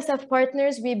as UNICEF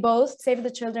partners, we both, Save the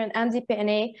Children and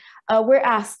DPNA, were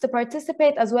asked to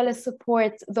participate as well as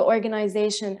support the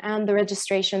organization and the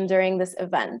registration during this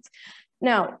event.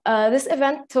 Now, this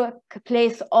event took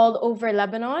place all over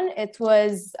Lebanon. It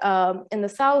was in the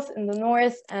south, in the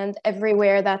north, and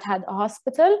everywhere that had a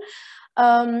hospital.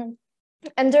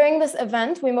 And during this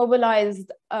event, we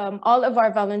mobilized all of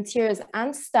our volunteers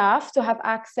and staff to have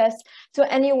access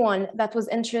to anyone that was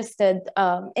interested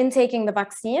in taking the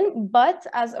vaccine. But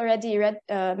as already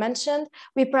mentioned,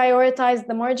 we prioritized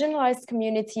the marginalized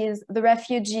communities, the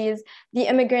refugees, the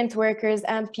immigrant workers,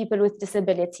 and people with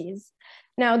disabilities.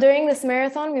 Now, during this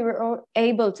marathon, we were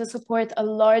able to support a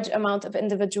large amount of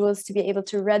individuals to be able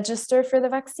to register for the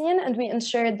vaccine, and we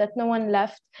ensured that no one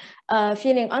left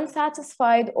feeling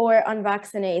unsatisfied or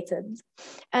unvaccinated.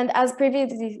 And as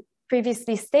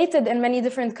previously stated, in many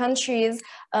different countries,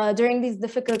 during these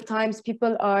difficult times,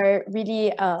 people are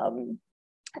really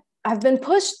have been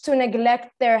pushed to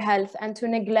neglect their health and to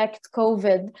neglect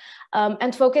COVID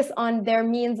and focus on their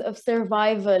means of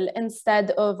survival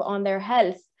instead of on their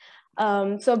health.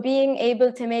 So being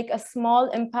able to make a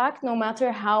small impact, no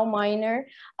matter how minor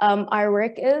our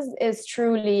work is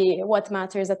truly what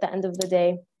matters at the end of the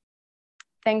day.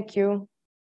 Thank you.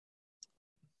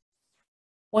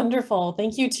 Wonderful.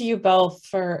 Thank you to you both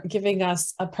for giving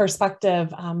us a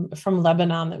perspective from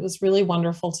Lebanon. It was really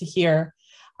wonderful to hear.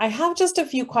 I have just a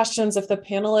few questions if the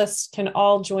panelists can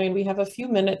all join. We have a few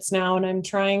minutes now, and I'm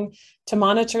trying to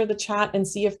monitor the chat and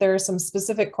see if there are some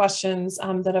specific questions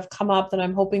that have come up that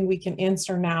I'm hoping we can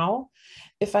answer now.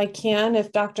 If I can,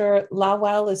 if Dr.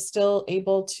 Lawal is still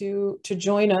able to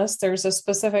join us, there's a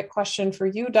specific question for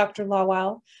you, Dr.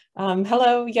 Lawal.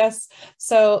 Hello, yes.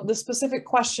 So the specific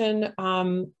question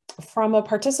from a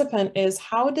participant is,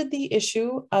 how did the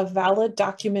issue of valid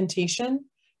documentation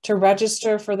to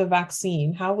register for the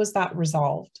vaccine, how was that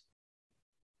resolved?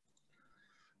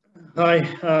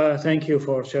 Hi, thank you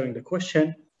for sharing the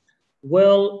question.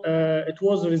 Well, it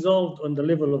was resolved on the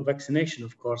level of vaccination,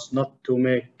 of course, not to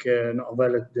make not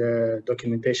valid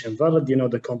documentation valid, you know,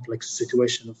 the complex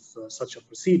situation of such a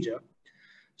procedure.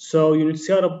 So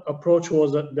UNHCR approach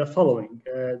was the following.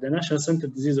 The National Center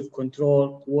for Disease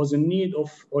Control was in need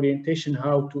of orientation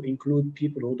how to include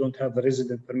people who don't have a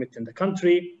resident permit in the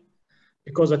country,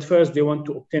 because at first they want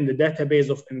to obtain the database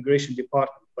of immigration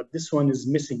department, but this one is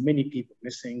missing many people,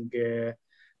 missing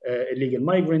illegal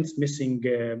migrants, missing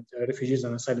refugees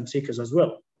and asylum seekers as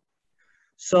well.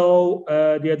 So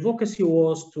the advocacy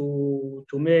was to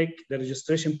make the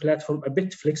registration platform a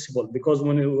bit flexible, because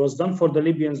when it was done for the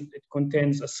Libyans, it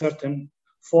contains a certain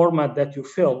format that you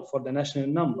fill for the national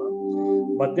number.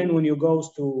 But then when you go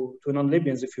to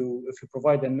non-Libyans, if you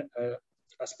provide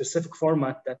a specific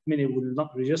format, that many will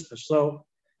not register. So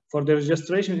for the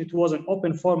registration, it was an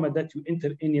open format that you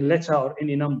enter any letter or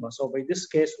any number. So by this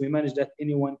case, we managed that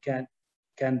anyone can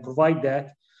provide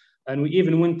that. And we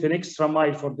even went an extra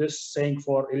mile for this, saying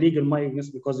for illegal migrants,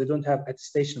 because they don't have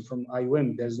attestation from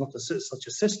IOM, there's not such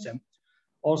a system.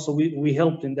 Also, we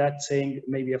helped in that, saying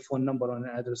maybe a phone number or an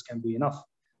address can be enough.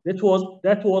 That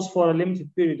was for a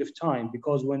limited period of time,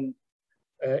 because when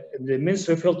the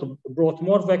Ministry of Health brought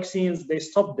more vaccines, they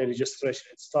stopped the registration.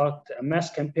 It started a mass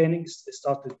campaigning. It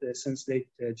started since late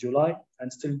July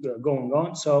and still going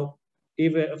on. So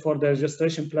even for the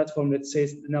registration platform, it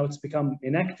says now it's become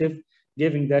inactive,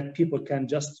 given that people can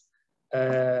just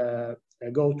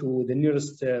go to the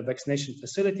nearest vaccination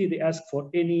facility. They ask for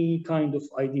any kind of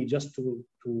ID just to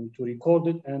record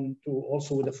it, and to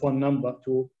also with a phone number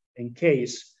in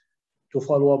case to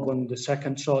follow up on the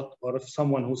second shot, or if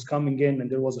someone who's coming in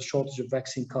and there was a shortage of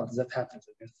vaccine cards. That happens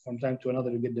from time to another.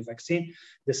 You get the vaccine.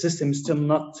 The system is still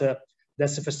not that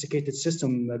sophisticated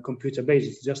system, computer-based.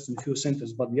 It's just in a few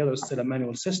centers, but the other is still a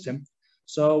manual system.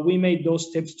 So we made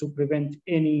those tips to prevent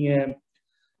any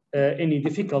any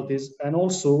difficulties, and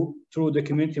also through the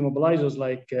community mobilizers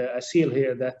like Asil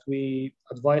here, that we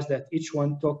advise that each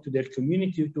one talk to their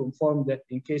community to inform that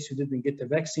in case you didn't get a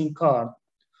vaccine card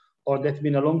or that's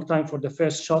been a long time for the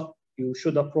first shot, you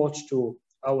should approach to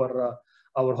our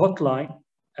hotline,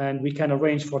 and we can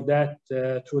arrange for that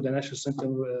through the National Center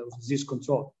of Disease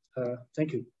Control.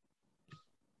 Thank you.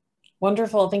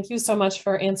 Wonderful. Thank you so much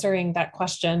for answering that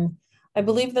question. I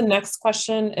believe the next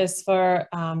question is for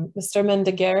Mr.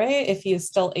 Mendigere, if he is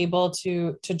still able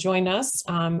to join us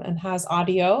and has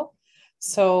audio.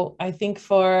 So I think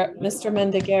for Mr.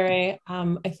 Mendigere,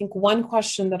 I think one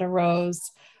question that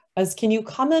arose is, can you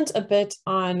comment a bit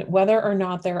on whether or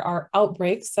not there are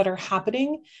outbreaks that are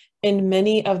happening in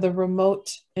many of the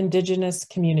remote indigenous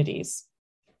communities?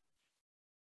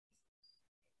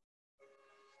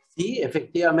 Sí,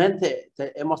 efectivamente,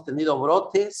 hemos tenido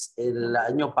brotes el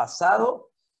año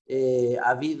pasado. Ha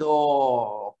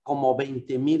habido como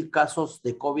 20,000 casos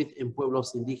de COVID en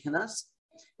pueblos indígenas.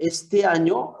 Este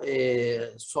año,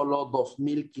 solo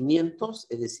 2,500,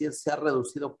 es decir, se ha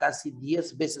reducido casi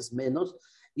 10 veces menos.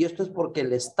 Y esto es porque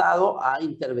el Estado ha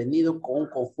intervenido con un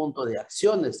conjunto de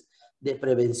acciones de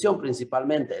prevención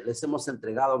principalmente. Les hemos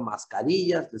entregado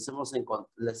mascarillas, les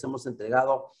hemos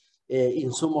entregado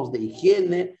insumos de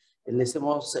higiene, les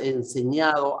hemos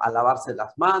enseñado a lavarse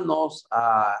las manos,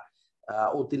 a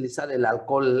utilizar el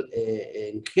alcohol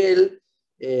en gel,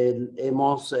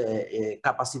 hemos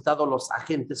capacitado a los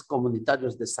agentes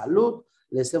comunitarios de salud,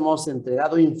 les hemos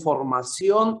entregado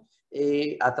información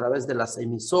a través de las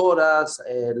emisoras,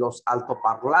 los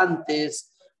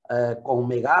altoparlantes, con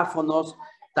megáfonos.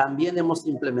 También hemos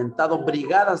implementado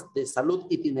brigadas de salud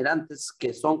itinerantes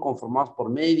que son conformadas por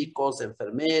médicos,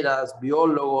 enfermeras,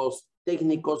 biólogos,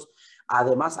 técnicos,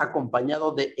 además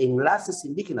acompañado de enlaces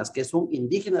indígenas, que es un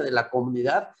indígena de la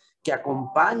comunidad que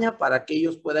acompaña para que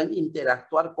ellos puedan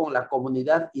interactuar con la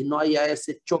comunidad y no haya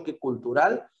ese choque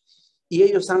cultural. Y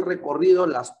ellos han recorrido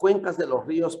las cuencas de los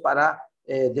ríos para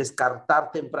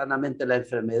descartar tempranamente la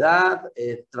enfermedad,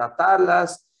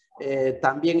 tratarlas.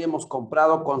 También hemos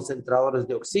comprado concentradores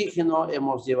de oxígeno,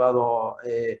 hemos llevado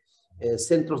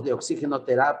centros de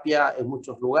oxigenoterapia en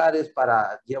muchos lugares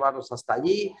para llevarlos hasta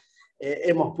allí.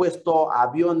 Hemos puesto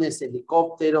aviones,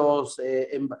 helicópteros,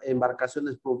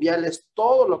 embarcaciones pluviales,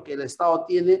 todo lo que el Estado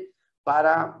tiene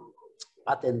para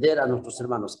atender a nuestros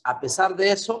hermanos. A pesar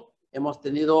de eso, hemos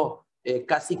tenido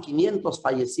casi 500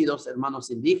 fallecidos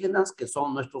hermanos indígenas, que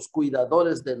son nuestros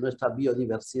cuidadores de nuestra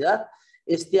biodiversidad.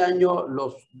 Este año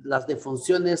las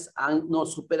defunciones no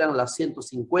superan las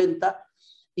 150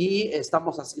 y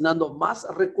estamos asignando más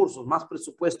recursos, más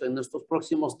presupuesto. En nuestros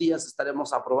próximos días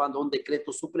estaremos aprobando un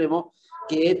decreto supremo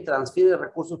que transfiere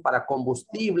recursos para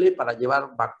combustible, para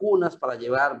llevar vacunas, para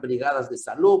llevar brigadas de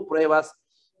salud, pruebas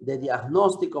de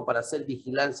diagnóstico, para hacer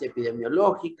vigilancia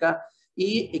epidemiológica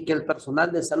y que el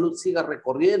personal de salud siga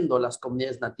recorriendo las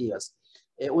comunidades nativas.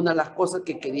 Una de las cosas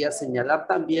que quería señalar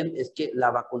también es que la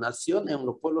vacunación en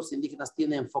los pueblos indígenas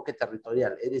tiene enfoque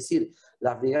territorial. Es decir,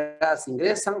 las brigadas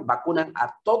ingresan, vacunan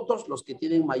a todos los que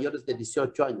tienen mayores de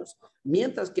 18 años.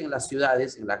 Mientras que en las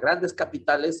ciudades, en las grandes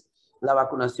capitales, la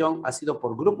vacunación ha sido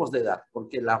por grupos de edad,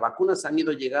 porque las vacunas han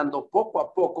ido llegando poco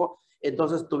a poco.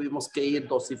 Entonces tuvimos que ir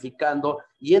dosificando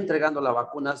y entregando las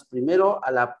vacunas primero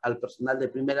al personal de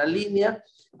primera línea,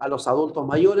 a los adultos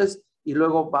mayores, y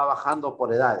luego va bajando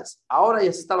por edades. Ahora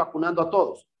ya se está vacunando a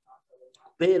todos,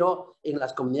 pero en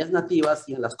las comunidades nativas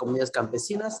y en las comunidades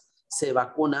campesinas se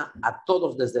vacuna a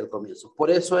todos desde el comienzo.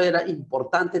 Por eso era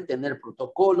importante tener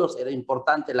protocolos, era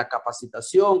importante la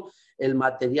capacitación, el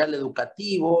material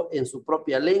educativo en su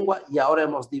propia lengua, y ahora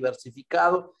hemos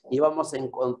diversificado y vamos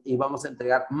a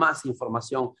entregar más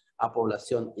información a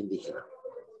población indígena.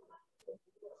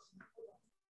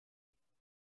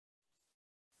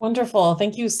 Wonderful.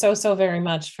 Thank you so very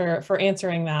much for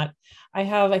answering that.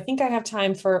 I think I have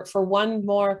time for one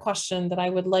more question that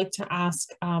I would like to ask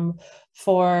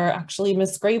for actually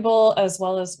Ms. Grable as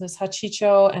well as Ms.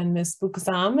 Hachicho and Ms.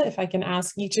 Bukzam. If I can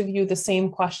ask each of you the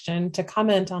same question to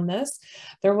comment on this.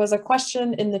 There was a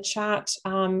question in the chat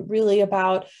really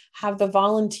about, have the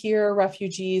volunteer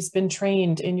refugees been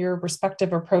trained in your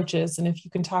respective approaches? And if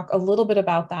you can talk a little bit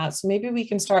about that. So maybe we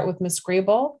can start with Ms.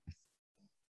 Grable.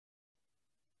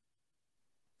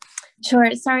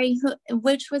 Sure. Sorry,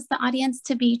 which was the audience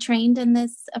to be trained in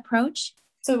this approach?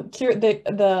 So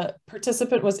the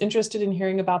participant was interested in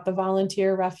hearing about the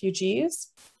volunteer refugees.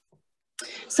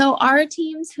 So our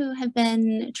teams who have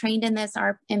been trained in this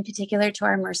are in particular to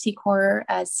our Mercy Corps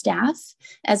staff,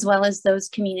 as well as those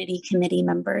community committee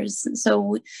members.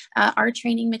 So our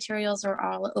training materials are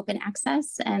all open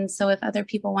access. And so if other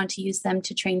people want to use them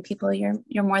to train people,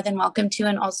 you're more than welcome to.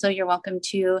 And also you're welcome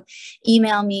to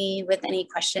email me with any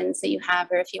questions that you have,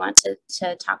 or if you want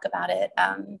to talk about it.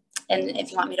 And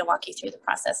if you want me to walk you through the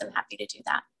process, I'm happy to do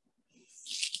that.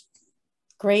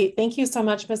 Great. Thank you so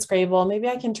much, Ms. Grable. Maybe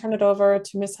I can turn it over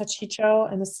to Ms. Hachicho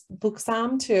and Ms.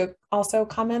 Buksam to also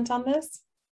comment on this.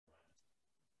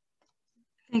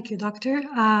 Thank you, Doctor.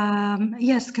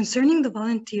 Yes, concerning the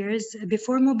volunteers,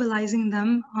 before mobilizing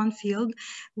them on field,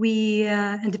 we,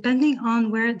 and depending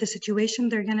on where the situation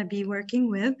they're going to be working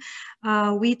with,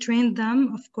 we trained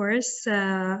them, of course,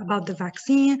 about the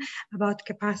vaccine, about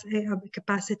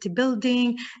capacity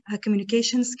building,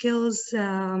 communication skills,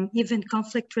 even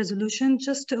conflict resolution,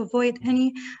 just to avoid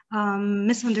any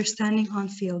misunderstanding on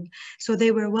field. So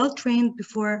they were well trained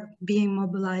before being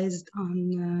mobilized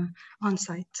on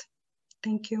site.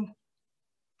 Thank you.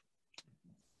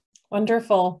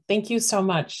 Wonderful. Thank you so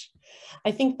much.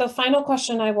 I think the final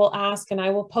question I will ask, and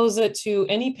I will pose it to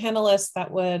any panelists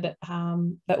that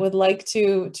would like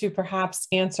to perhaps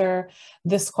answer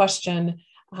this question.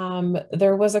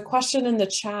 There was a question in the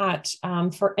chat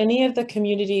for any of the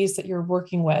communities that you're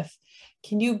working with.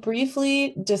 Can you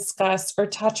briefly discuss or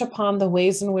touch upon the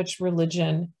ways in which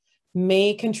religion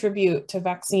may contribute to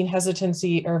vaccine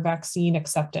hesitancy or vaccine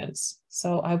acceptance?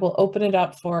 So I will open it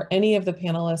up for any of the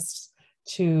panelists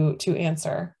to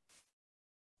answer.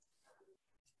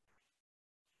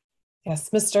 Yes,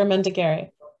 Mr.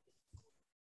 Mendigere.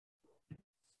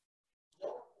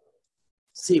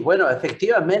 Sí, bueno,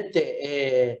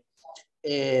 efectivamente,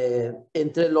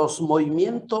 entre los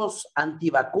movimientos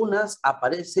antivacunas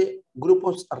aparecen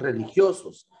grupos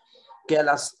religiosos que a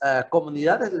las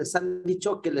comunidades les han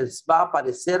dicho que les va a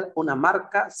aparecer una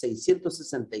marca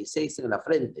 666 en la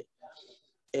frente,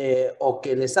 o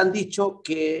que les han dicho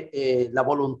que la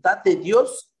voluntad de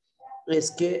Dios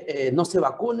es que no se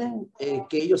vacunen,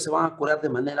 que ellos se van a curar de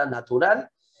manera natural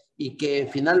y que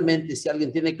finalmente si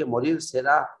alguien tiene que morir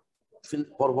será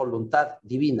por voluntad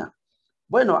divina.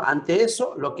 Bueno, ante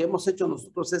eso lo que hemos hecho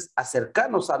nosotros es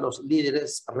acercarnos a los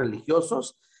líderes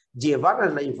religiosos,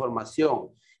 llevarles la información,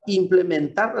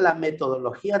 implementar la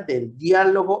metodología del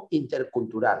diálogo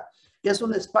intercultural, que es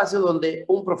un espacio donde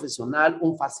un profesional,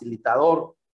 un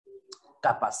facilitador,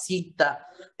 capacita,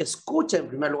 escucha en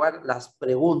primer lugar las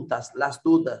preguntas, las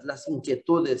dudas, las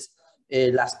inquietudes,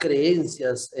 las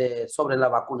creencias sobre la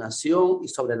vacunación y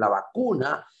sobre la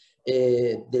vacuna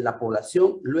de la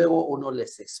población. Luego uno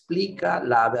les explica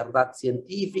la verdad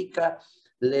científica,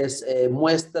 les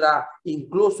muestra,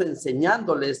 incluso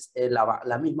enseñándoles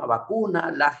la misma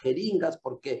vacuna, las jeringas,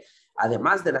 porque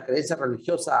además de la creencia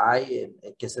religiosa hay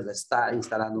que se les está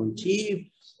instalando un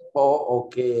chip o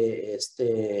que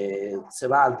se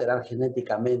va a alterar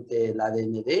genéticamente el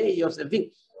ADN de ellos, en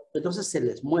fin. Entonces se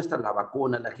les muestra la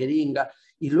vacuna, la jeringa,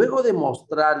 y luego de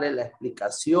mostrarle la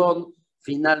explicación,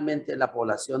 finalmente la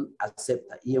población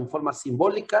acepta. Y en forma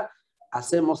simbólica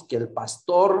hacemos que el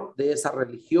pastor de esa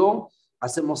religión,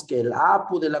 hacemos que el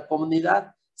APU de la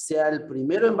comunidad sea el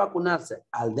primero en vacunarse.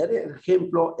 Al dar el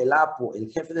ejemplo, el APU, el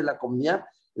jefe de la comunidad,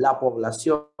 la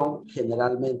población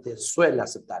generalmente suele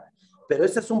aceptar. Pero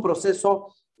este es un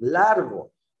proceso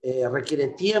largo, requiere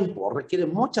tiempo, requiere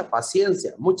mucha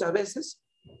paciencia. Muchas veces,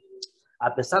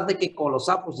 a pesar de que con los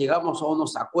APUs llegamos a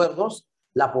unos acuerdos,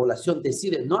 la población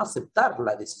decide no aceptar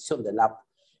la decisión del APU.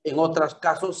 En otros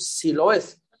casos sí lo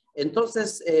es.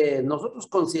 Entonces, nosotros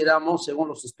consideramos, según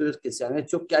los estudios que se han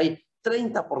hecho, que hay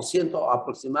 30%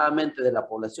 aproximadamente de la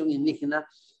población indígena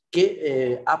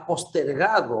que ha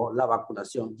postergado la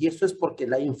vacunación. Y eso es porque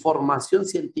la información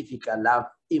científica,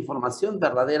 la información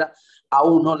verdadera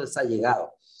aún no les ha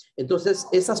llegado. Entonces,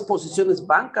 esas posiciones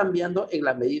van cambiando en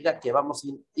la medida que vamos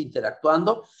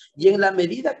interactuando y en la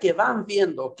medida que van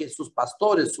viendo que sus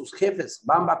pastores, sus jefes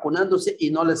van vacunándose y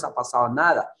no les ha pasado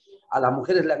nada. A las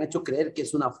mujeres le han hecho creer que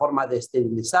es una forma de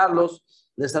esterilizarlos,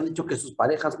 les han dicho que sus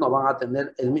parejas no van a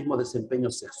tener el mismo desempeño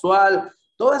sexual.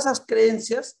 Todas esas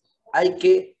creencias hay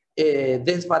que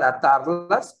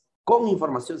desbaratarlas con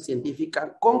información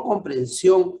científica, con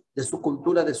comprensión de su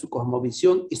cultura, de su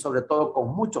cosmovisión y sobre todo con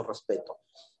mucho respeto.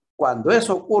 Cuando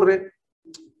eso ocurre,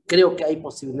 creo que hay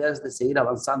posibilidades de seguir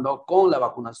avanzando con la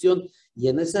vacunación y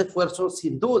en ese esfuerzo,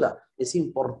 sin duda, es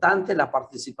importante la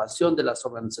participación de las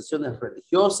organizaciones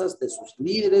religiosas, de sus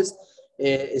líderes,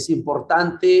 es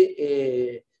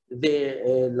importante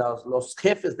los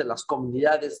jefes de las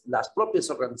comunidades, las propias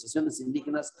organizaciones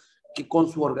indígenas que con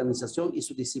su organización y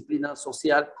su disciplina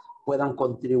social puedan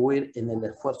contribuir en el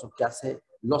esfuerzo que hacen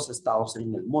los estados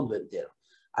en el mundo entero.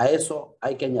 A eso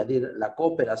hay que añadir la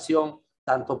cooperación,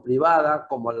 tanto privada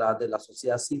como la de la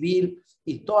sociedad civil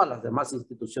y todas las demás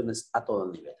instituciones a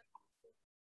todo nivel.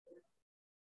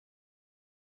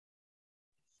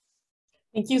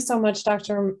 Thank you so much,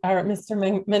 Mr.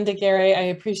 Mendigere.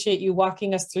 I appreciate you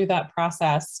walking us through that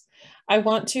process. I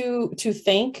want to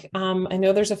thank, I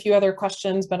know there's a few other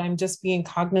questions, but I'm just being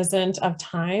cognizant of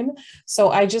time. So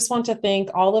I just want to thank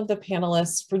all of the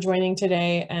panelists for joining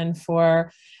today and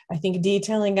for, I think,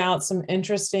 detailing out some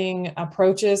interesting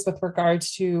approaches with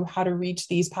regards to how to reach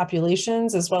these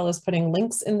populations, as well as putting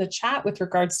links in the chat with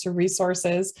regards to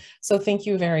resources. So thank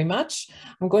you very much.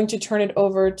 I'm going to turn it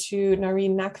over to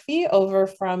Noreen Nakfi over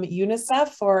from UNICEF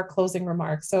for closing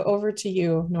remarks. So over to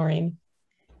you, Noreen.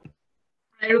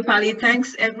 Hi, Rupali.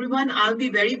 Thanks, everyone. I'll be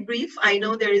very brief. I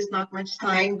know there is not much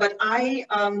time, but I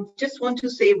just want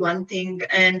to say one thing,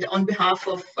 and on behalf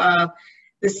of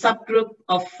the subgroup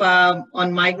of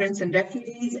on migrants and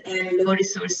refugees and low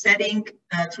resource setting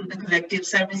through the collective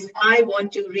service, I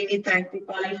want to really thank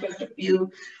Rupali, first of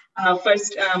you. I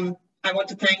want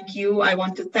to thank you. I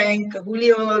want to thank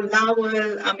Julio,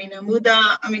 Lawal,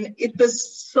 Amuda. It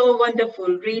was so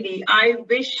wonderful, really. I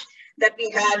wish that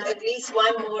we had at least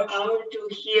 1 more hour to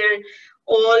hear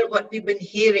all what we've been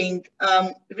hearing.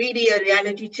 Really a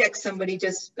reality check, somebody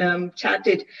just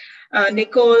chatted.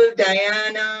 Nicole,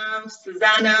 Diana,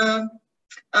 Susanna,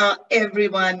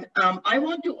 everyone. I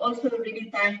want to also really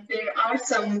thank, there are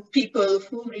some people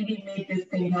who really made this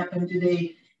thing happen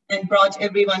today and brought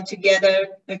everyone together.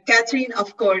 Catherine,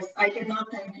 of course, I cannot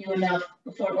thank you enough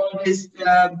for always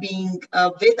being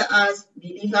with us,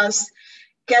 leading us.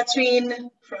 Catherine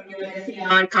from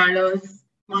UNHCR, Carlos,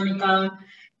 Monica,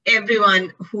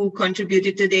 everyone who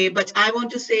contributed today. But I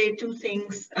want to say 2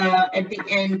 things at the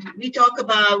end. We talk at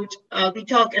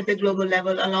the global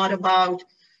level a lot about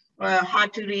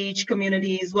hard to reach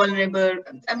communities, vulnerable.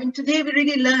 Today we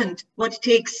really learned what it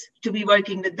takes to be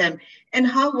working with them and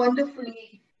how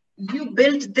wonderfully you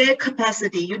built their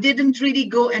capacity. You didn't really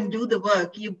go and do the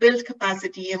work. You built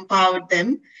capacity, empowered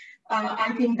them.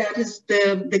 I think that is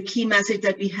the key message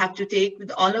that we have to take with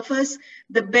all of us.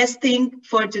 The best thing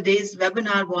for today's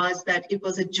webinar was that it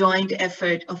was a joint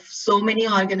effort of so many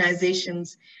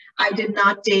organizations. I did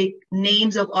not take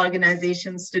names of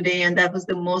organizations today, and that was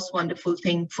the most wonderful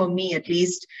thing for me, at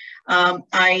least.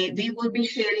 We will be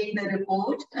sharing the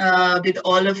report with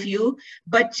all of you,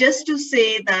 but just to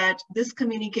say that this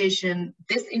communication,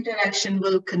 this interaction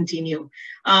will continue.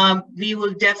 We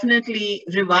will definitely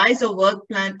revise our work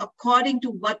plan according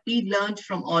to what we learned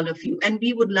from all of you. And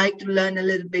we would like to learn a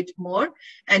little bit more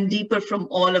and deeper from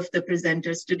all of the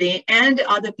presenters today and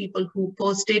other people who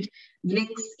posted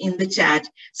links in the chat.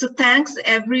 So thanks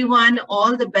everyone,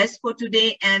 all the best for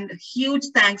today, and huge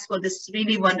thanks for this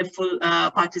really wonderful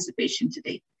participation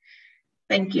today.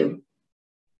 Thank you.